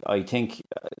 I think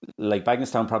like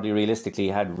Ballinkillen probably realistically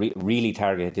had really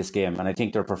targeted this game, and I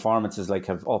think their performances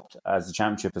have upped as the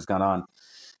championship has gone on,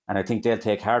 and I think they'll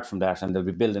take heart from that and they'll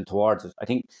be building towards it. I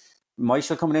think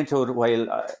Michael coming into it,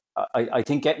 while I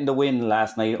think getting the win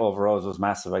last night over us was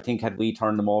massive. I think had we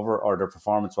turned them over or their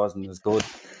performance wasn't as good,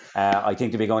 I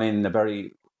think they'd be going in a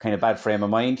very kind of bad frame of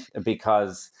mind,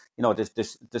 because they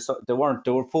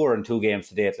were poor in 2 games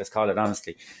to date. Let's call it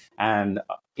honestly, and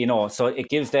so it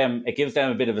gives them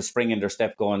a bit of a spring in their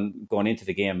step going into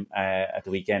the game at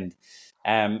the weekend.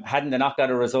 Hadn't they not got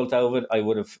a result out of it, I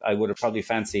would have probably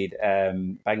fancied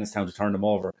Ballinkillen to turn them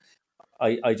over.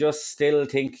 I just still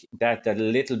think that a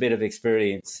little bit of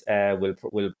experience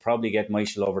will probably get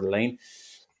Michael over the line.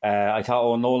 I thought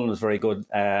Owen Nolan was very good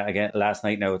again last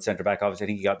night. Now at centre back, obviously, I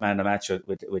think he got man of the match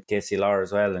with Casey Lahr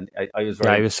as well, and I was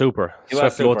very. Yeah, he was super. He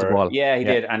was super. Ball. Yeah, he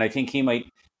did, and I think he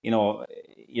might.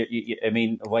 I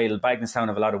mean, while Ballinkillen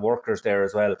have a lot of workers there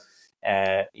as well,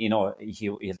 he'll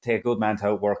take a good man to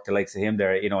outwork the likes of him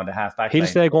there, in the half back He'll line.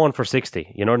 stay going for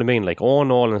 60, you know what I mean? Like Owen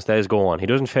Nolan stays going. He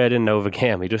doesn't fade in out of a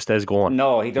game, he just stays going.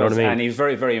 No, he does, you know what I mean? And he's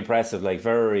very, very impressive,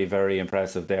 very, very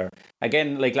impressive there.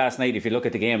 Again, like last night, if you look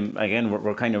at the game, again,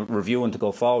 we're kind of reviewing to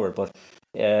go forward, but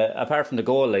apart from the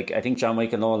goal, I think John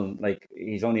Michael Nolan,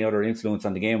 his only other influence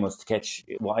on the game was to catch,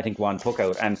 I think, one puck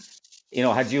out. And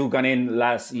had you gone in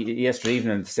yesterday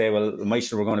evening to say, well,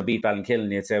 Michael, we're going to beat Ballinkillen,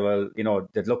 you'd say, well,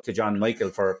 they'd look to John Michael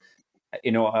for,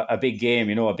 a big game,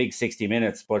 a big 60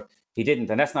 minutes, but he didn't.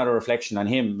 And that's not a reflection on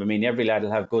him. I mean, every lad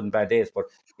will have good and bad days, but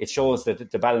it shows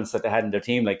that the balance that they had in their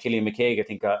team. Like Killian McCabe,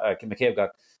 McCabe got,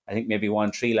 I think, maybe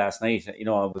 1-3 last night. It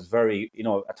was very,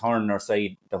 a thorn in our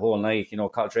side the whole night.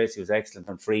 Carl Tracy was excellent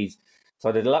on frees.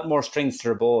 So they had a lot more strings to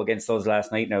their bow against us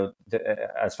last night now,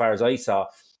 as far as I saw,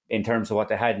 in terms of what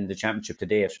they had in the championship to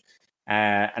date.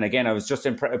 And again, I was just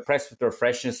impressed with their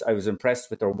freshness. I was impressed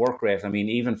with their work rate. I mean,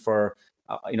 even for,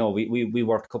 we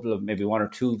worked a couple of maybe 1 or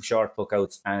 2 short puck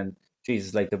outs, and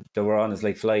Jesus, like they were on us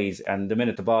like flies. And the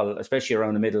minute the ball, especially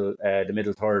around the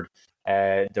middle third,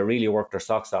 they really worked their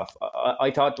socks off.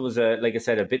 I thought there was, like I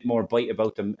said, a bit more bite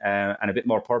about them and a bit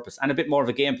more purpose and a bit more of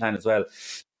a game plan as well.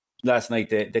 Last night,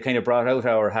 they kind of brought out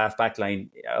our half back line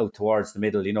out towards the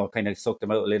middle, kind of sucked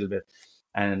them out a little bit.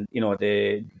 And,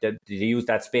 they use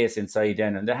that space inside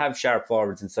then. And they have sharp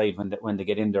forwards inside when they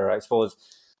get in there. I suppose,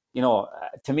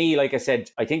 to me, like I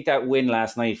said, I think that win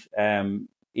last night,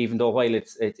 even though while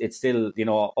it's still,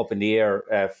 up in the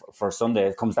air for Sunday,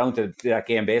 it comes down to that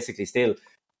game basically still.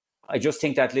 I just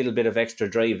think that little bit of extra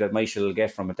drive that Michael will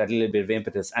get from it, that little bit of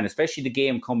impetus, and especially the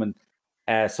game coming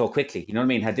so quickly. You know what I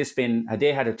mean? Had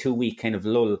they had a 2-week kind of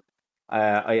lull,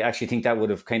 I actually think that would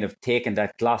have kind of taken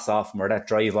that gloss off them or that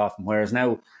drive off them. Whereas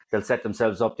now they'll set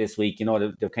themselves up this week.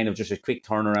 They're kind of just a quick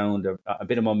turnaround, a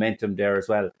bit of momentum there as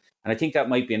well. And I think that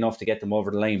might be enough to get them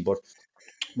over the line.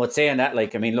 But saying that,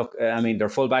 their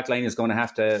full back line is going to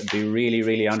have to be really,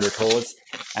 really on their toes,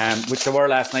 which they were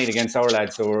last night against our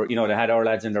lads. So, they had our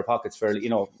lads in their pockets for,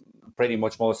 pretty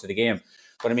much most of the game.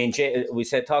 But I mean,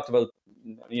 talked about,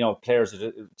 players of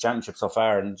the championship so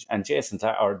far, and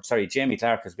Jamie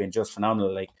Clark has been just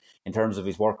phenomenal, like in terms of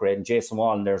his work rate, and Jason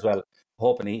Wallen there as well.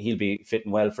 Hoping he'll be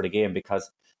fitting well for the game,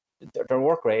 because their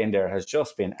work rate in there has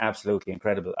just been absolutely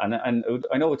incredible. And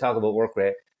I know we talk about work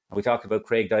rate. We talked about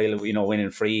Craig Doyle,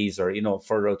 winning frees or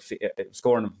further out,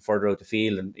 scoring them further out the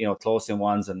field, and close in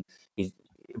ones.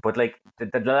 But like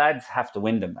the lads have to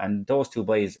win them, and those two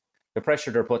boys, the pressure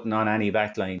they're putting on any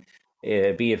backline,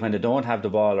 be it when they don't have the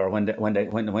ball or when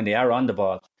they are on the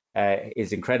ball,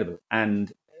 is incredible.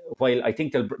 And while I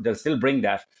think they'll still bring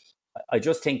that, I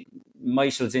just think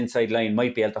Michael's inside line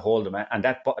might be able to hold them, and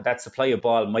that supply of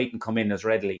ball mightn't come in as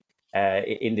readily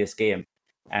in this game.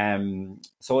 While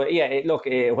it'll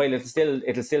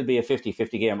still be a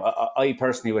 50-50 game, I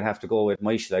personally would have to go with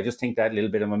Michael. I just think that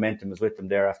little bit of momentum is with them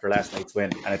there after last night's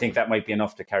win, and I think that might be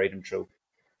enough to carry them through.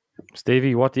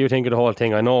 Stevie, what do you think of the whole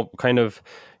thing? I know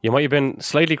you might have been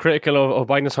slightly critical of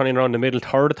Biden running around the middle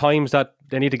third times, that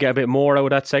they need to get a bit more out of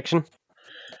that section.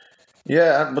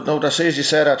 Yeah, but no, that's easy to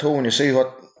say that too when you see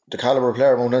what the calibre of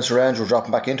player Mount Leinster Rangers were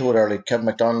dropping back into it early. Kevin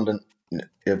McDonald and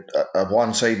at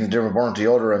one side and Dermot Byrne to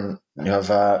the other, and you have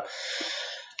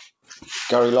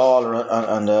Gary Lawler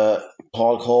and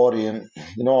Paul Cody and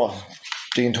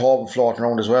Dean Tobin floating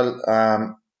around as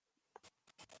well.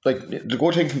 The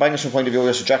good thing from Bangor's point of view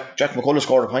is Jack McCullough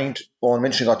scored a point. Owen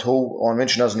Minchin got 2. Owen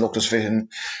Minchin hasn't looked as fit in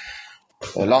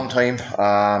a long time.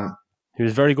 He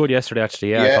was very good yesterday,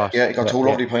 actually. I thought. He got 2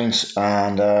 lovely points,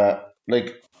 and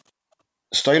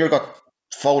Styler got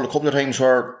fouled a couple of times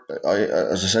where,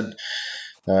 as I said,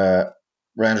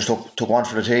 Rangers took one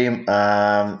for the team.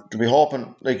 To be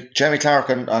hoping, like Jamie Clark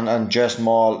and Jason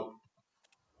Mall,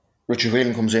 Richard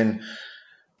Whelan comes in.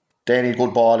 They need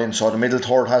good ball in, so the middle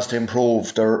third has to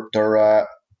improve their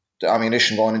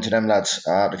ammunition going into them lads.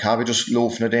 They can't be just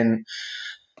loafing it in.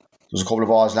 There's a couple of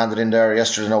balls landed in there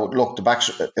yesterday. Now, look, the backs,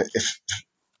 if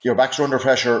your backs are under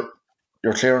pressure,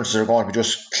 your clearances are going to be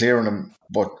just clearing them.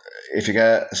 But if you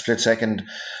get a split second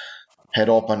head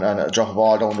up and drop a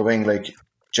ball down the wing, like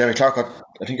Jamie Clark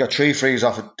got 3 frees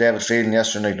off of David Fielding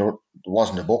yesterday. There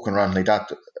wasn't a booking or anything like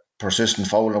that. Persistent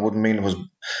foul, I wouldn't mean it was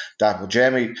that. But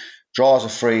Jamie draws a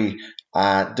free,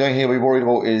 and the only thing we're worried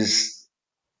about is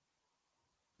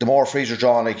the more frees are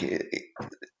drawn, like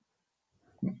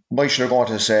Michael are going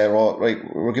to say, right,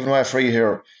 we're giving away a free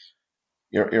here,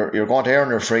 you're going to earn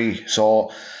your free.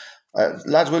 So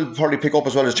lads will probably pick up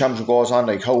as well as the championship goes on,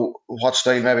 like what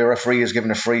style maybe a referee is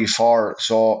giving a free for.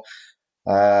 So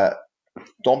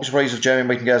don't be surprised if Jamie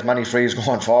mightn't get as many frees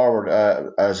going forward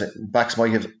as backs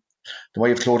might have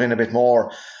closed in a bit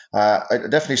more. I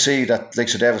definitely see that like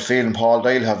Sir David Field and Paul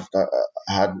Doyle have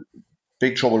had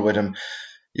big trouble with him.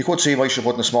 You could see Michael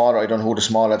putting a smaller, I don't know who the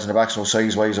small lads in the back, so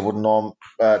size wise I wouldn't know him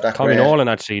that Tommy great. Nolan,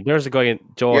 actually, there's a guy,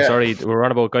 Joe, sorry, we're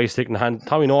on about guys sticking the hand.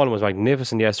 Tommy Nolan was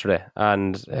magnificent yesterday,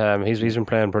 and he's been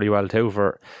playing pretty well too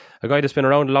for a guy that's been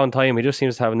around a long time. He just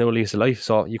seems to have a new lease of life,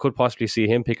 so you could possibly see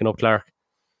him picking up Clark.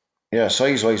 Yeah,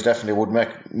 size wise definitely would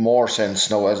make more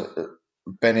sense. Now, as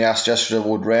Benny asked yesterday,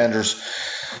 would Rangers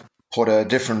put a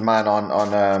different man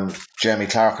on Jamie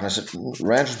Clark? And I said,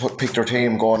 Rangers pick their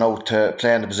team going out to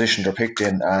play in the position they're picked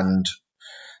in, and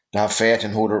they have faith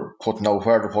in who they're putting out,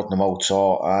 where they're putting them out.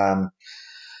 So,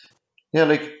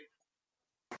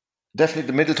 definitely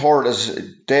the middle third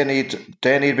is they need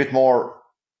a bit more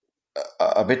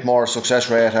a bit more success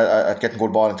rate at getting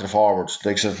good ball into the forwards.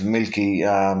 Like Milky,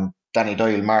 Danny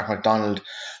Doyle, Mark McDonald,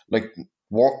 like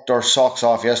worked their socks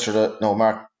off yesterday. No,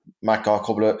 Mac got a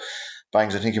couple of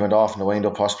bangs. I think he went off in the wind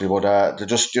up possibly, but they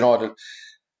just,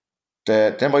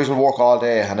 them boys will work all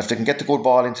day, and if they can get the good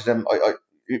ball into them, I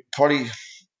probably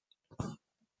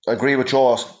agree with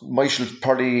Joe. Michael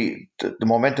probably the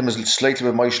momentum is slightly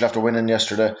with Michael after winning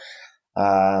yesterday,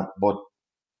 but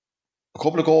a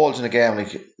couple of goals in the game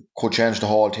could change the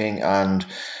whole thing. And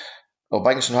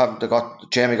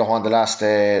Ballinkillen Jamie got one the last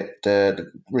day.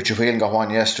 The Richard Whelan got one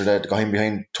yesterday. They got him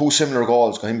behind two similar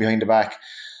goals. Got him behind the back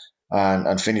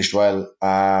and finished well.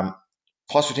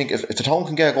 Possibly think if the town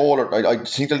can get a goal, I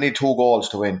think they'll need 2 goals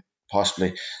to win.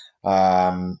 Possibly.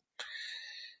 I'd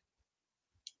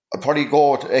probably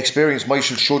go with experience.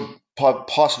 Michael should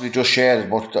possibly just share it,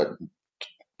 but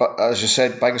as you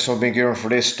said, Ballinkillen being gearing for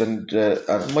this, and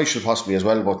Michael possibly as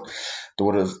well, but they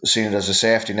would have seen it as a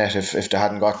safety net if they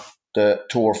hadn't got the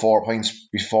 2 or 4 points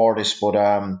before this. But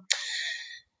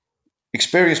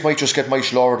experience might just get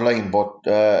Michael over the line. But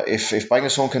if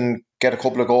Ballinkillen can get a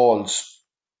couple of goals,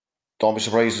 don't be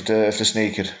surprised if they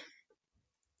sneak it.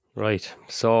 Right.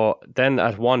 So then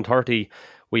at 1:30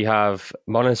 we have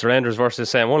Mullins Rangers versus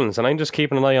St. Mullins, and I'm just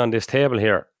keeping an eye on this table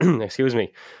here. Excuse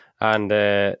me. And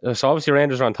so obviously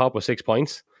Rangers are on top with 6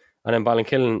 points, and then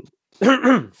Ballinkillen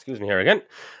excuse me here again.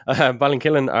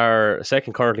 Ballinkillen are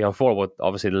second currently on 4, but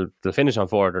obviously they'll finish on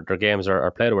 4. Their games are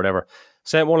played or whatever.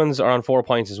 St. Mullins are on 4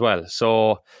 points as well.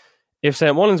 So if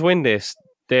St. Mullins win this,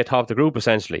 they top the group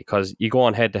essentially, because you go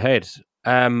on head to head.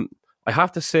 I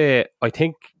have to say, I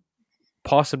think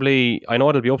possibly, I know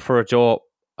it'll be up for it, Joe.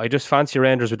 I just fancy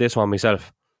Rangers with this one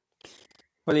myself.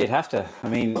 Well, you'd have to. I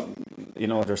mean,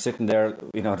 they're sitting there,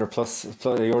 they're plus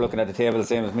you're looking at the table the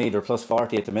same as me, they're plus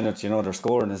 40 at the minute.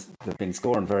 They've been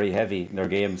scoring very heavy in their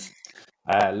games,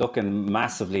 looking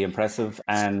massively impressive.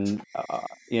 And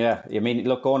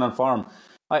look, going on form,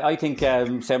 I think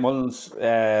St. Mullins,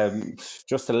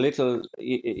 just a little,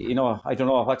 I don't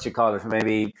know what you call it,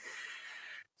 maybe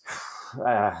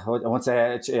I won't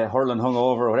say hurling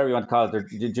hungover or whatever you want to call it.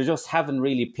 They just haven't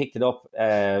really picked it up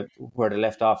where they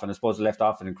left off, and I suppose they left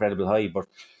off an incredible high. But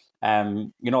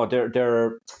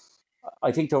they're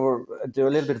I think they were a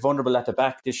little bit vulnerable at the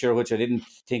back this year, which I didn't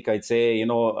think I'd say.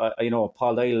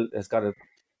 Paul Dyle has got a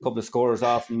couple of scores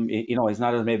off him. He's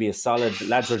not as maybe as solid.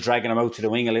 Lads are dragging him out to the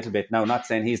wing a little bit now. Not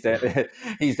saying he's the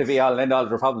be all and end all of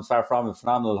their problems. Far from a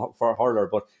phenomenal for hurler,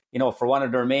 but for one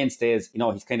of their mainstays,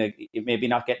 he's kind of maybe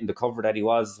not getting the cover that he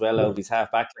was as well out of his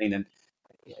half back line. And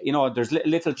there's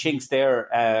little chinks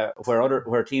there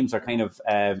where teams are kind of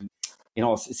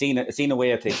seeing a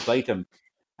way to exploit them.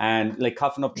 And like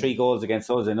coughing up 3 goals against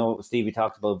us, I know Stevie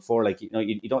talked about before. Like you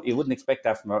wouldn't expect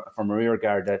that from a rear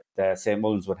guard that St.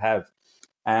 Mullins would have.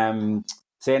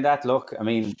 Saying that, look, I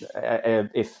mean,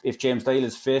 if James Doyle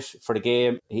is fit for the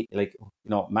game,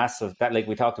 massive. That, like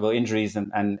we talked about injuries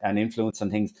and influence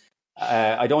and things.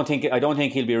 I don't think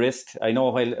he'll be risked. I know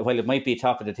while it might be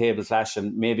top of the table clash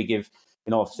and maybe give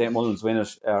if St. Mullins win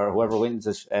it or whoever wins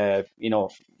it, will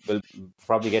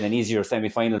probably get an easier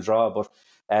semi-final draw. But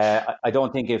I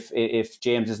don't think if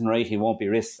James isn't right, he won't be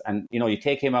risked. And you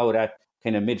take him out at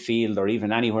kind of midfield or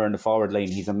even anywhere in the forward line,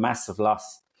 he's a massive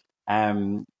loss.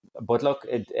 But look,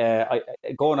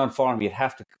 going on form, you'd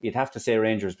have to say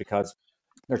Rangers, because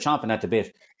they're chomping at the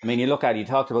bit. I mean, you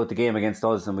talked about the game against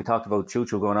us, and we talked about Choo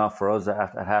going off for us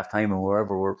at half time and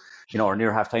wherever we're, or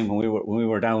near half time when we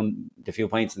were down the few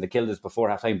points and they killed us before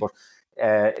half time. But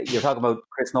you're talking about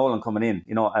Chris Nolan coming in,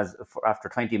 after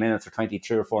 20 minutes or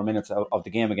 23 or 4 minutes of the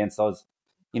game against us,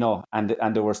 and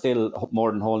they were still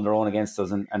more than holding their own against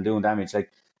us and doing damage.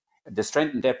 Like, the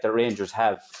strength and depth that Rangers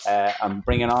have, and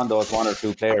bringing on those 1 or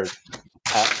 2 players,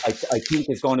 I think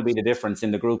is going to be the difference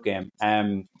in the group game.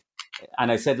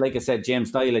 And I said,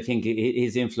 James Doyle, I think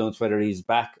his influence, whether he's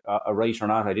back right or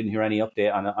not, I didn't hear any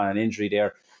update on an injury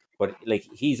there. But like,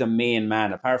 he's a main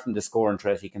man. Apart from the scoring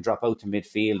threat, he can drop out to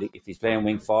midfield if he's playing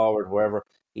wing forward, wherever.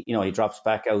 He drops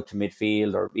back out to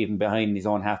midfield or even behind his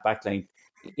own half back line.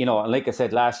 And like I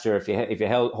said last year, if you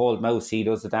hold Mouse, he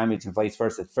does the damage, and vice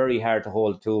versa. It's very hard to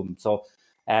hold to him. So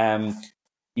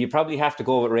you probably have to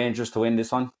go with Rangers to win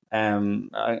this one.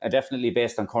 I definitely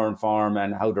based on current form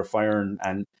and how they're firing.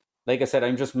 And like I said,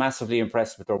 I'm just massively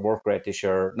impressed with their work rate this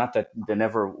year. Not that they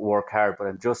never work hard, but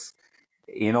I'm just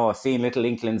seeing little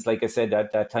inklings, like I said,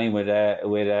 at that time with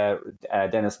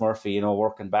Dennis Murphy,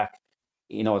 working back.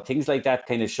 Things like that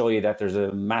kind of show you that there's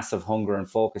a massive hunger and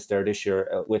focus there this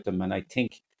year with them. And I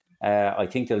think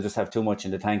they'll just have too much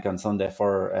in the tank on Sunday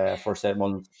for St.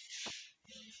 Mullins.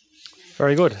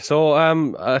 Very good. So,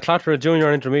 a Clatteragh junior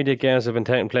and intermediate games have been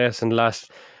taking place in the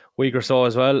last week or so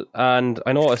as well. And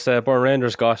I noticed Burn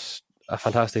Rangers got a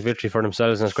fantastic victory for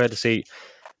themselves, and it's great to see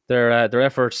their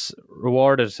efforts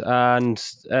rewarded. And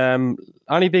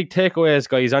any big takeaways,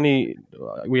 guys?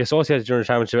 We associate the junior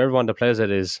championship. Everyone that plays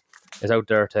it is out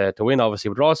there to win, obviously,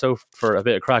 but also for a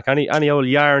bit of crack. Any old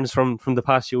yarns from the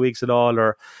past few weeks at all,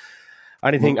 or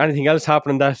anything else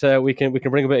happening that we can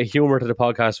bring a bit of humour to the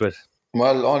podcast with?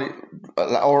 Well, only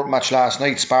our match last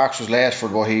night, Sparks was late for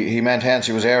it, but he maintains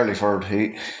he was early for it.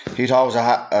 He thought it was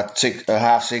at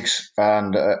 6:30,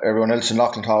 and everyone else in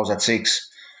Loughlin thought it was at 6.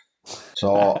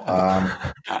 So I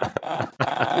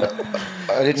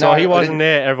didn't. So he wasn't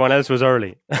late. Everyone else was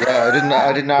early. Yeah,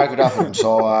 I didn't argue that with him.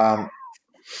 So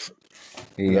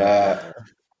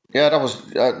that was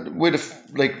we'd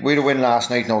have win last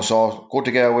night now. So good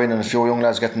to get a win, and a few young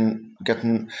lads getting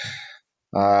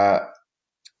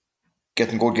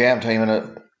good game time in it.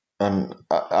 And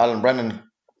Alan Brennan,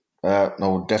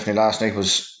 definitely last night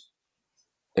was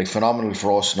phenomenal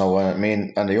for us. Now, and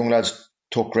the young lads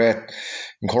took great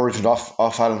encouragement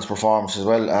off Alan's performance as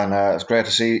well, and it's great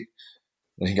to see.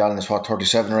 I think Alan is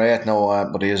 37 or 8 now,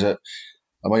 but he is I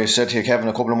might have said to you, Kevin,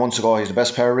 a couple of months ago, he's the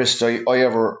best pair of wrists I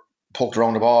ever poked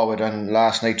around the ball with, and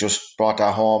last night just brought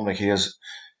that home. He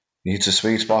hits a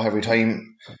sweet spot every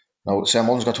time. Now, Sam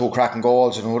Munn's got 2 cracking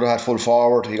goals, and would have had full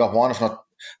forward. He got one, I think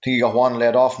he got one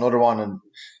laid off another one, and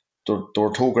there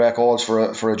were 2 great goals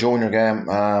for a junior game.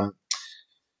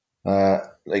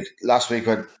 Last week,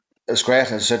 it's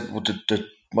great. As I said, with the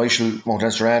Michael, Mount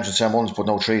Leinster Rangers and Sam Munn's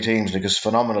putting out 3 teams, it's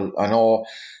phenomenal. I know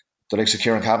the likes of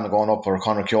Kieran Kavanagh going up or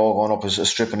Conor Keogh going up is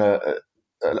stripping a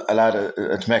lad,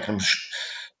 it's making him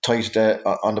tight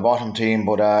on the bottom team.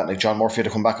 But John Murphy had to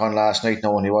come back on last night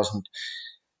now, and he wasn't.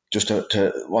 Just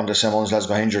to one of the Sam Munn's lads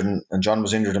got injured, and John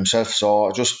was injured himself.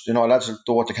 So just lads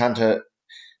do what they can to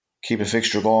keep a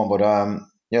fixture going. But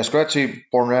it's great to see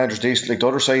Burn Rangers decent. The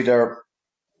other side there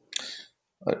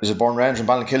is it Burn Rangers and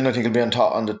Ballinkillen. I think it'll be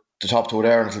on the top 2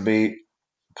 there, and it'll be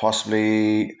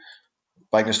possibly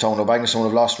Bagnestown. Now Bagnestown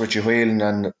have lost Richie Whelan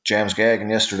and James Gagan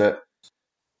yesterday.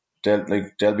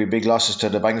 They'll be big losses to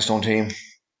the Bagnestown team.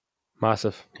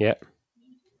 Massive, yeah.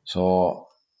 So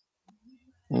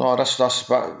no, that's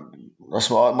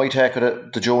what my take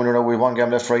of the junior. Now we have 1 game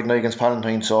left Friday night against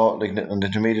Palatine, so and the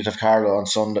intermediate of Carlow on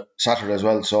Saturday as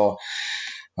well. So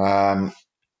Carlow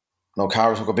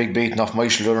took a big beating off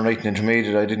Michael the other night in the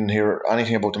intermediate. I didn't hear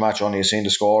anything about the match, only I seen the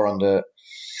score on the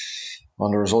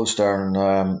results there,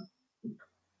 and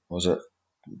was a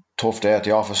tough day at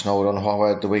the office now. I don't know what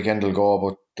way the weekend will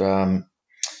go, but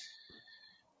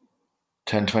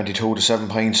 10-22 to 7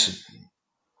 points.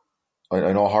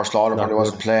 I know Horst Lawler probably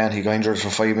wasn't playing. He got injured for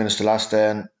 5 minutes the last day,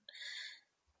 and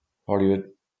probably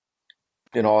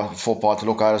football to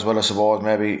look at as well, I suppose.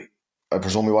 Maybe I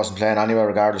presume he wasn't playing anyway,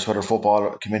 regardless whether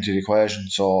football came into the equation.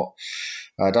 So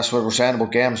that's what we're saying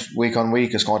about games week on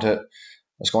week. It's going to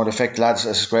affect lads.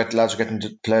 It's great lads are getting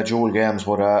to play dual games,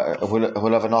 but it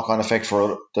will have a knock on effect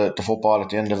for the football at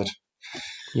the end of it.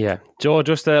 Yeah. Joe,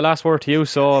 just the last word to you.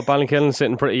 So Ballinkillen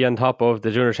sitting pretty on top of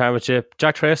the junior championship.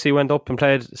 Jack Tracy went up and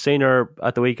played senior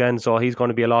at the weekend, so he's going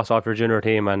to be a loss off your junior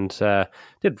team, and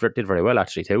did very well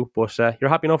actually too. But you're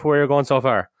happy enough where you're going so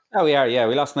far? Oh, we are, yeah.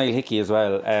 We lost Niall Hickey as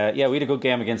well. We had a good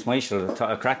game against Michael,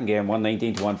 a cracking game,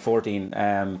 119 to 114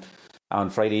 on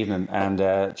Friday evening. And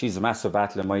a massive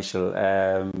battle in Michael.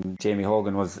 Jamie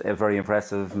Hogan was very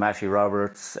impressive. Mashy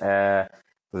Roberts,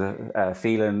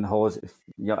 Phelan,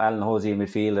 Alan Hosey in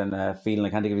midfield, and Phelan, I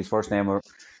can't think of his first name, were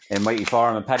in mighty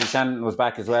form. And Paddy Shannon was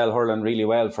back as well, hurling really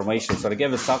well for Michael. So they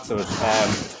gave us socks of it.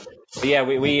 But yeah,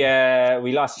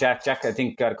 we lost Jack. Jack, I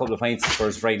think, got a couple of points for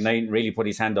his Friday night, really put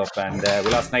his hand up, and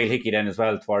we lost Niall Hickey then as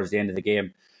well towards the end of the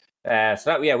game.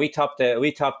 We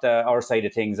topped our side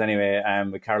of things anyway.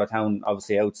 With Carlow Town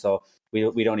obviously out, so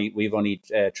we've only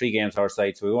 3 games our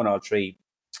side, so we won all 3.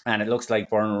 And it looks like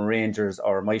Burn Rangers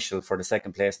or Michael for the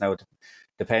second place now. It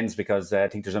depends, because I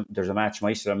think there's a match.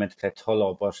 Michael are meant to play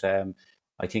Tullow, but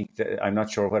I think I'm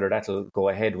not sure whether that'll go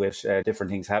ahead with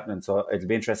different things happening. So it'll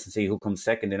be interesting to see who comes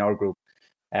second in our group.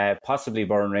 Possibly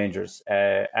Burn Rangers.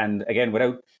 And again,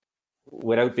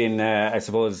 without being, I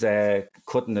suppose,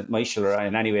 cutting at Michael or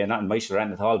in any way, not in Michael or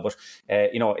anything at all, but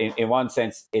in one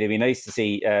sense, it'd be nice to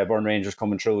see Burn Rangers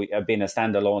coming through, being a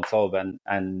standalone club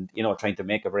and trying to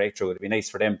make a breakthrough. It'd be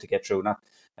nice for them to get through.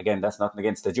 That's nothing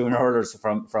against the junior hurlers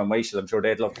from Michael. I'm sure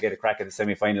they'd love to get a crack at the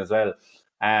semi-final as well.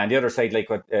 And the other side, like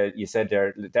what you said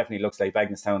there, definitely looks like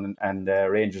Bagnestown and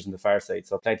Rangers on the far side,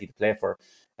 so plenty to play for.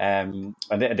 And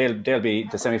they'll be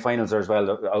the semi-finals there as well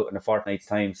out in a fortnight's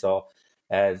time. So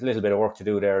There's a little bit of work to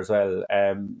do there as well.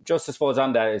 Just I suppose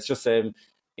on that, it's just it's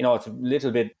a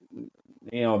little bit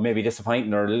maybe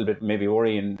disappointing or a little bit maybe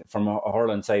worrying from a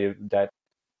hurling side that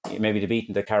maybe the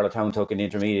beating that Carlow Town took in the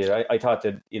intermediate. I thought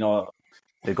that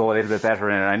they go a little bit better,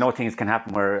 and I know things can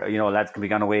happen where lads can be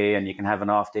gone away and you can have an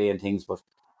off day and things, but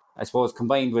I suppose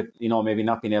combined with maybe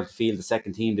not being able to field the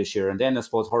second team this year, and then I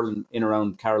suppose hurling in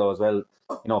around Carlow as well.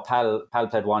 Pal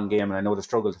played one game, and I know they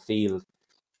struggled to field,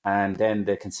 and then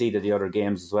they conceded the other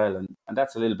games as well, and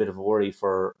that's a little bit of a worry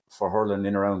for hurling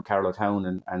in around Carlow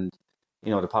Town and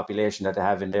the population that they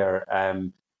have in there.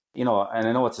 And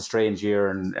I know it's a strange year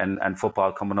and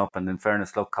football coming up, and in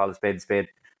fairness, look, call a spade a spade.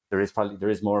 There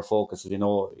is more focus,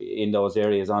 in those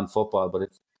areas on football, but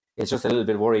it's just a little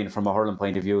bit worrying from a hurling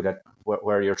point of view that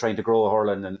where you're trying to grow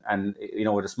hurling and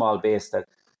with a small base that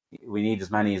we need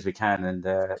as many as we can, and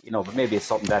but maybe it's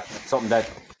something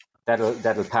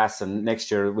that'll pass, and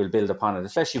next year we'll build upon it.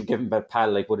 Especially given that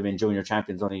Pal would have been junior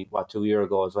champions only 2 years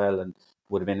ago as well, and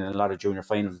would have been in a lot of junior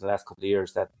finals the last couple of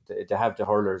years. That they have the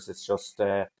hurlers. It's just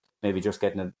maybe just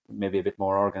getting it maybe a bit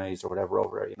more organised or whatever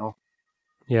over there.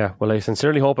 Yeah, well, I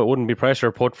sincerely hope it wouldn't be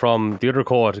pressure put from the other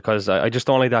court, because I just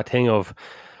don't like that thing of,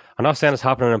 I'm not saying it's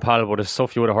happening in Pal, but it's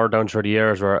stuff you would have heard down through the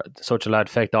years where such a lad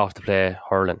fecked off to play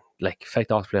hurling.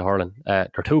 They're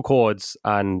two codes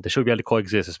and they should be able to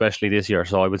coexist, especially this year.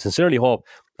 So I would sincerely hope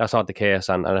that's not the case,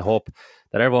 and I hope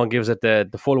that everyone gives it the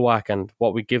full whack, and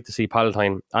what we give to see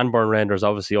Palatine and Burn Rangers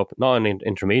obviously up, not in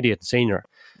intermediate and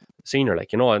senior,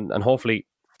 and hopefully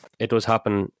it does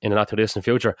happen in a not too distant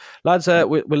future. Lads,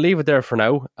 we'll leave it there for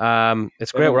now.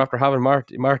 It's great. We're after having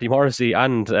Marty Morrissey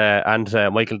and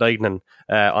Michael Dignan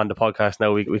on the podcast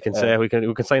now. We can say we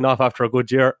can sign off after a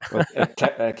good year.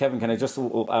 Kevin, can I just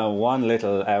one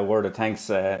little word of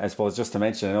thanks? I suppose just to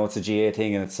mention, I know it's a GA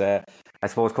thing, and it's I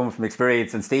suppose coming from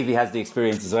experience, and Stevie has the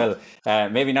experience as well.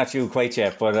 Maybe not you quite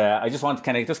yet, but I just want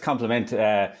to just compliment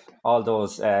all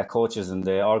those coaches and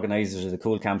the organisers of the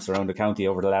cool camps around the county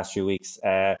over the last few weeks.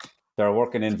 They're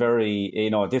working in very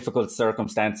difficult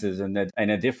circumstances and in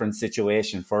a different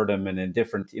situation for them, and in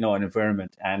different an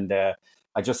environment. And I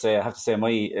have to say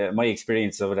my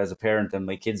experience of it as a parent and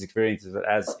my kids' experience of it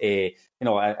as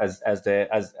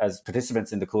as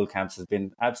participants in the cool camps has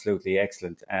been absolutely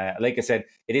excellent. Like I said,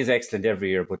 it is excellent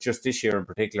every year, but just this year in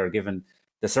particular, given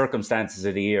the circumstances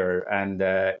of the year and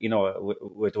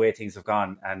with the way things have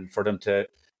gone, and for them to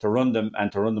run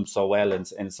them so well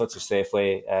in such a safe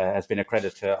way has been a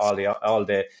credit to all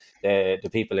the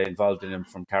people involved in them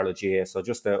from Carlow GA. So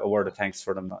just a word of thanks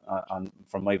for them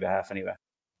from my behalf anyway.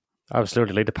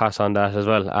 Absolutely, like to pass on that as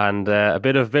well, and a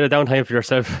bit of downtime for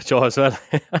yourself, Joe, as well.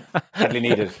 Badly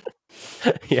needed.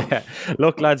 Yeah.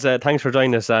 Look, lads, thanks for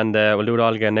joining us, and we'll do it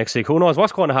all again next week. Who knows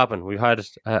what's going to happen? We've had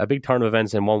a big turn of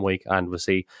events in 1 week, and we'll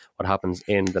see what happens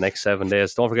in the next 7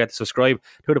 days. Don't forget to subscribe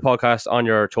to the podcast on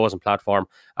your chosen platform,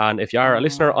 and if you are a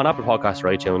listener on Apple Podcasts or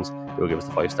iTunes, do give us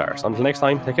the 5 stars. Until next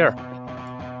time, take care.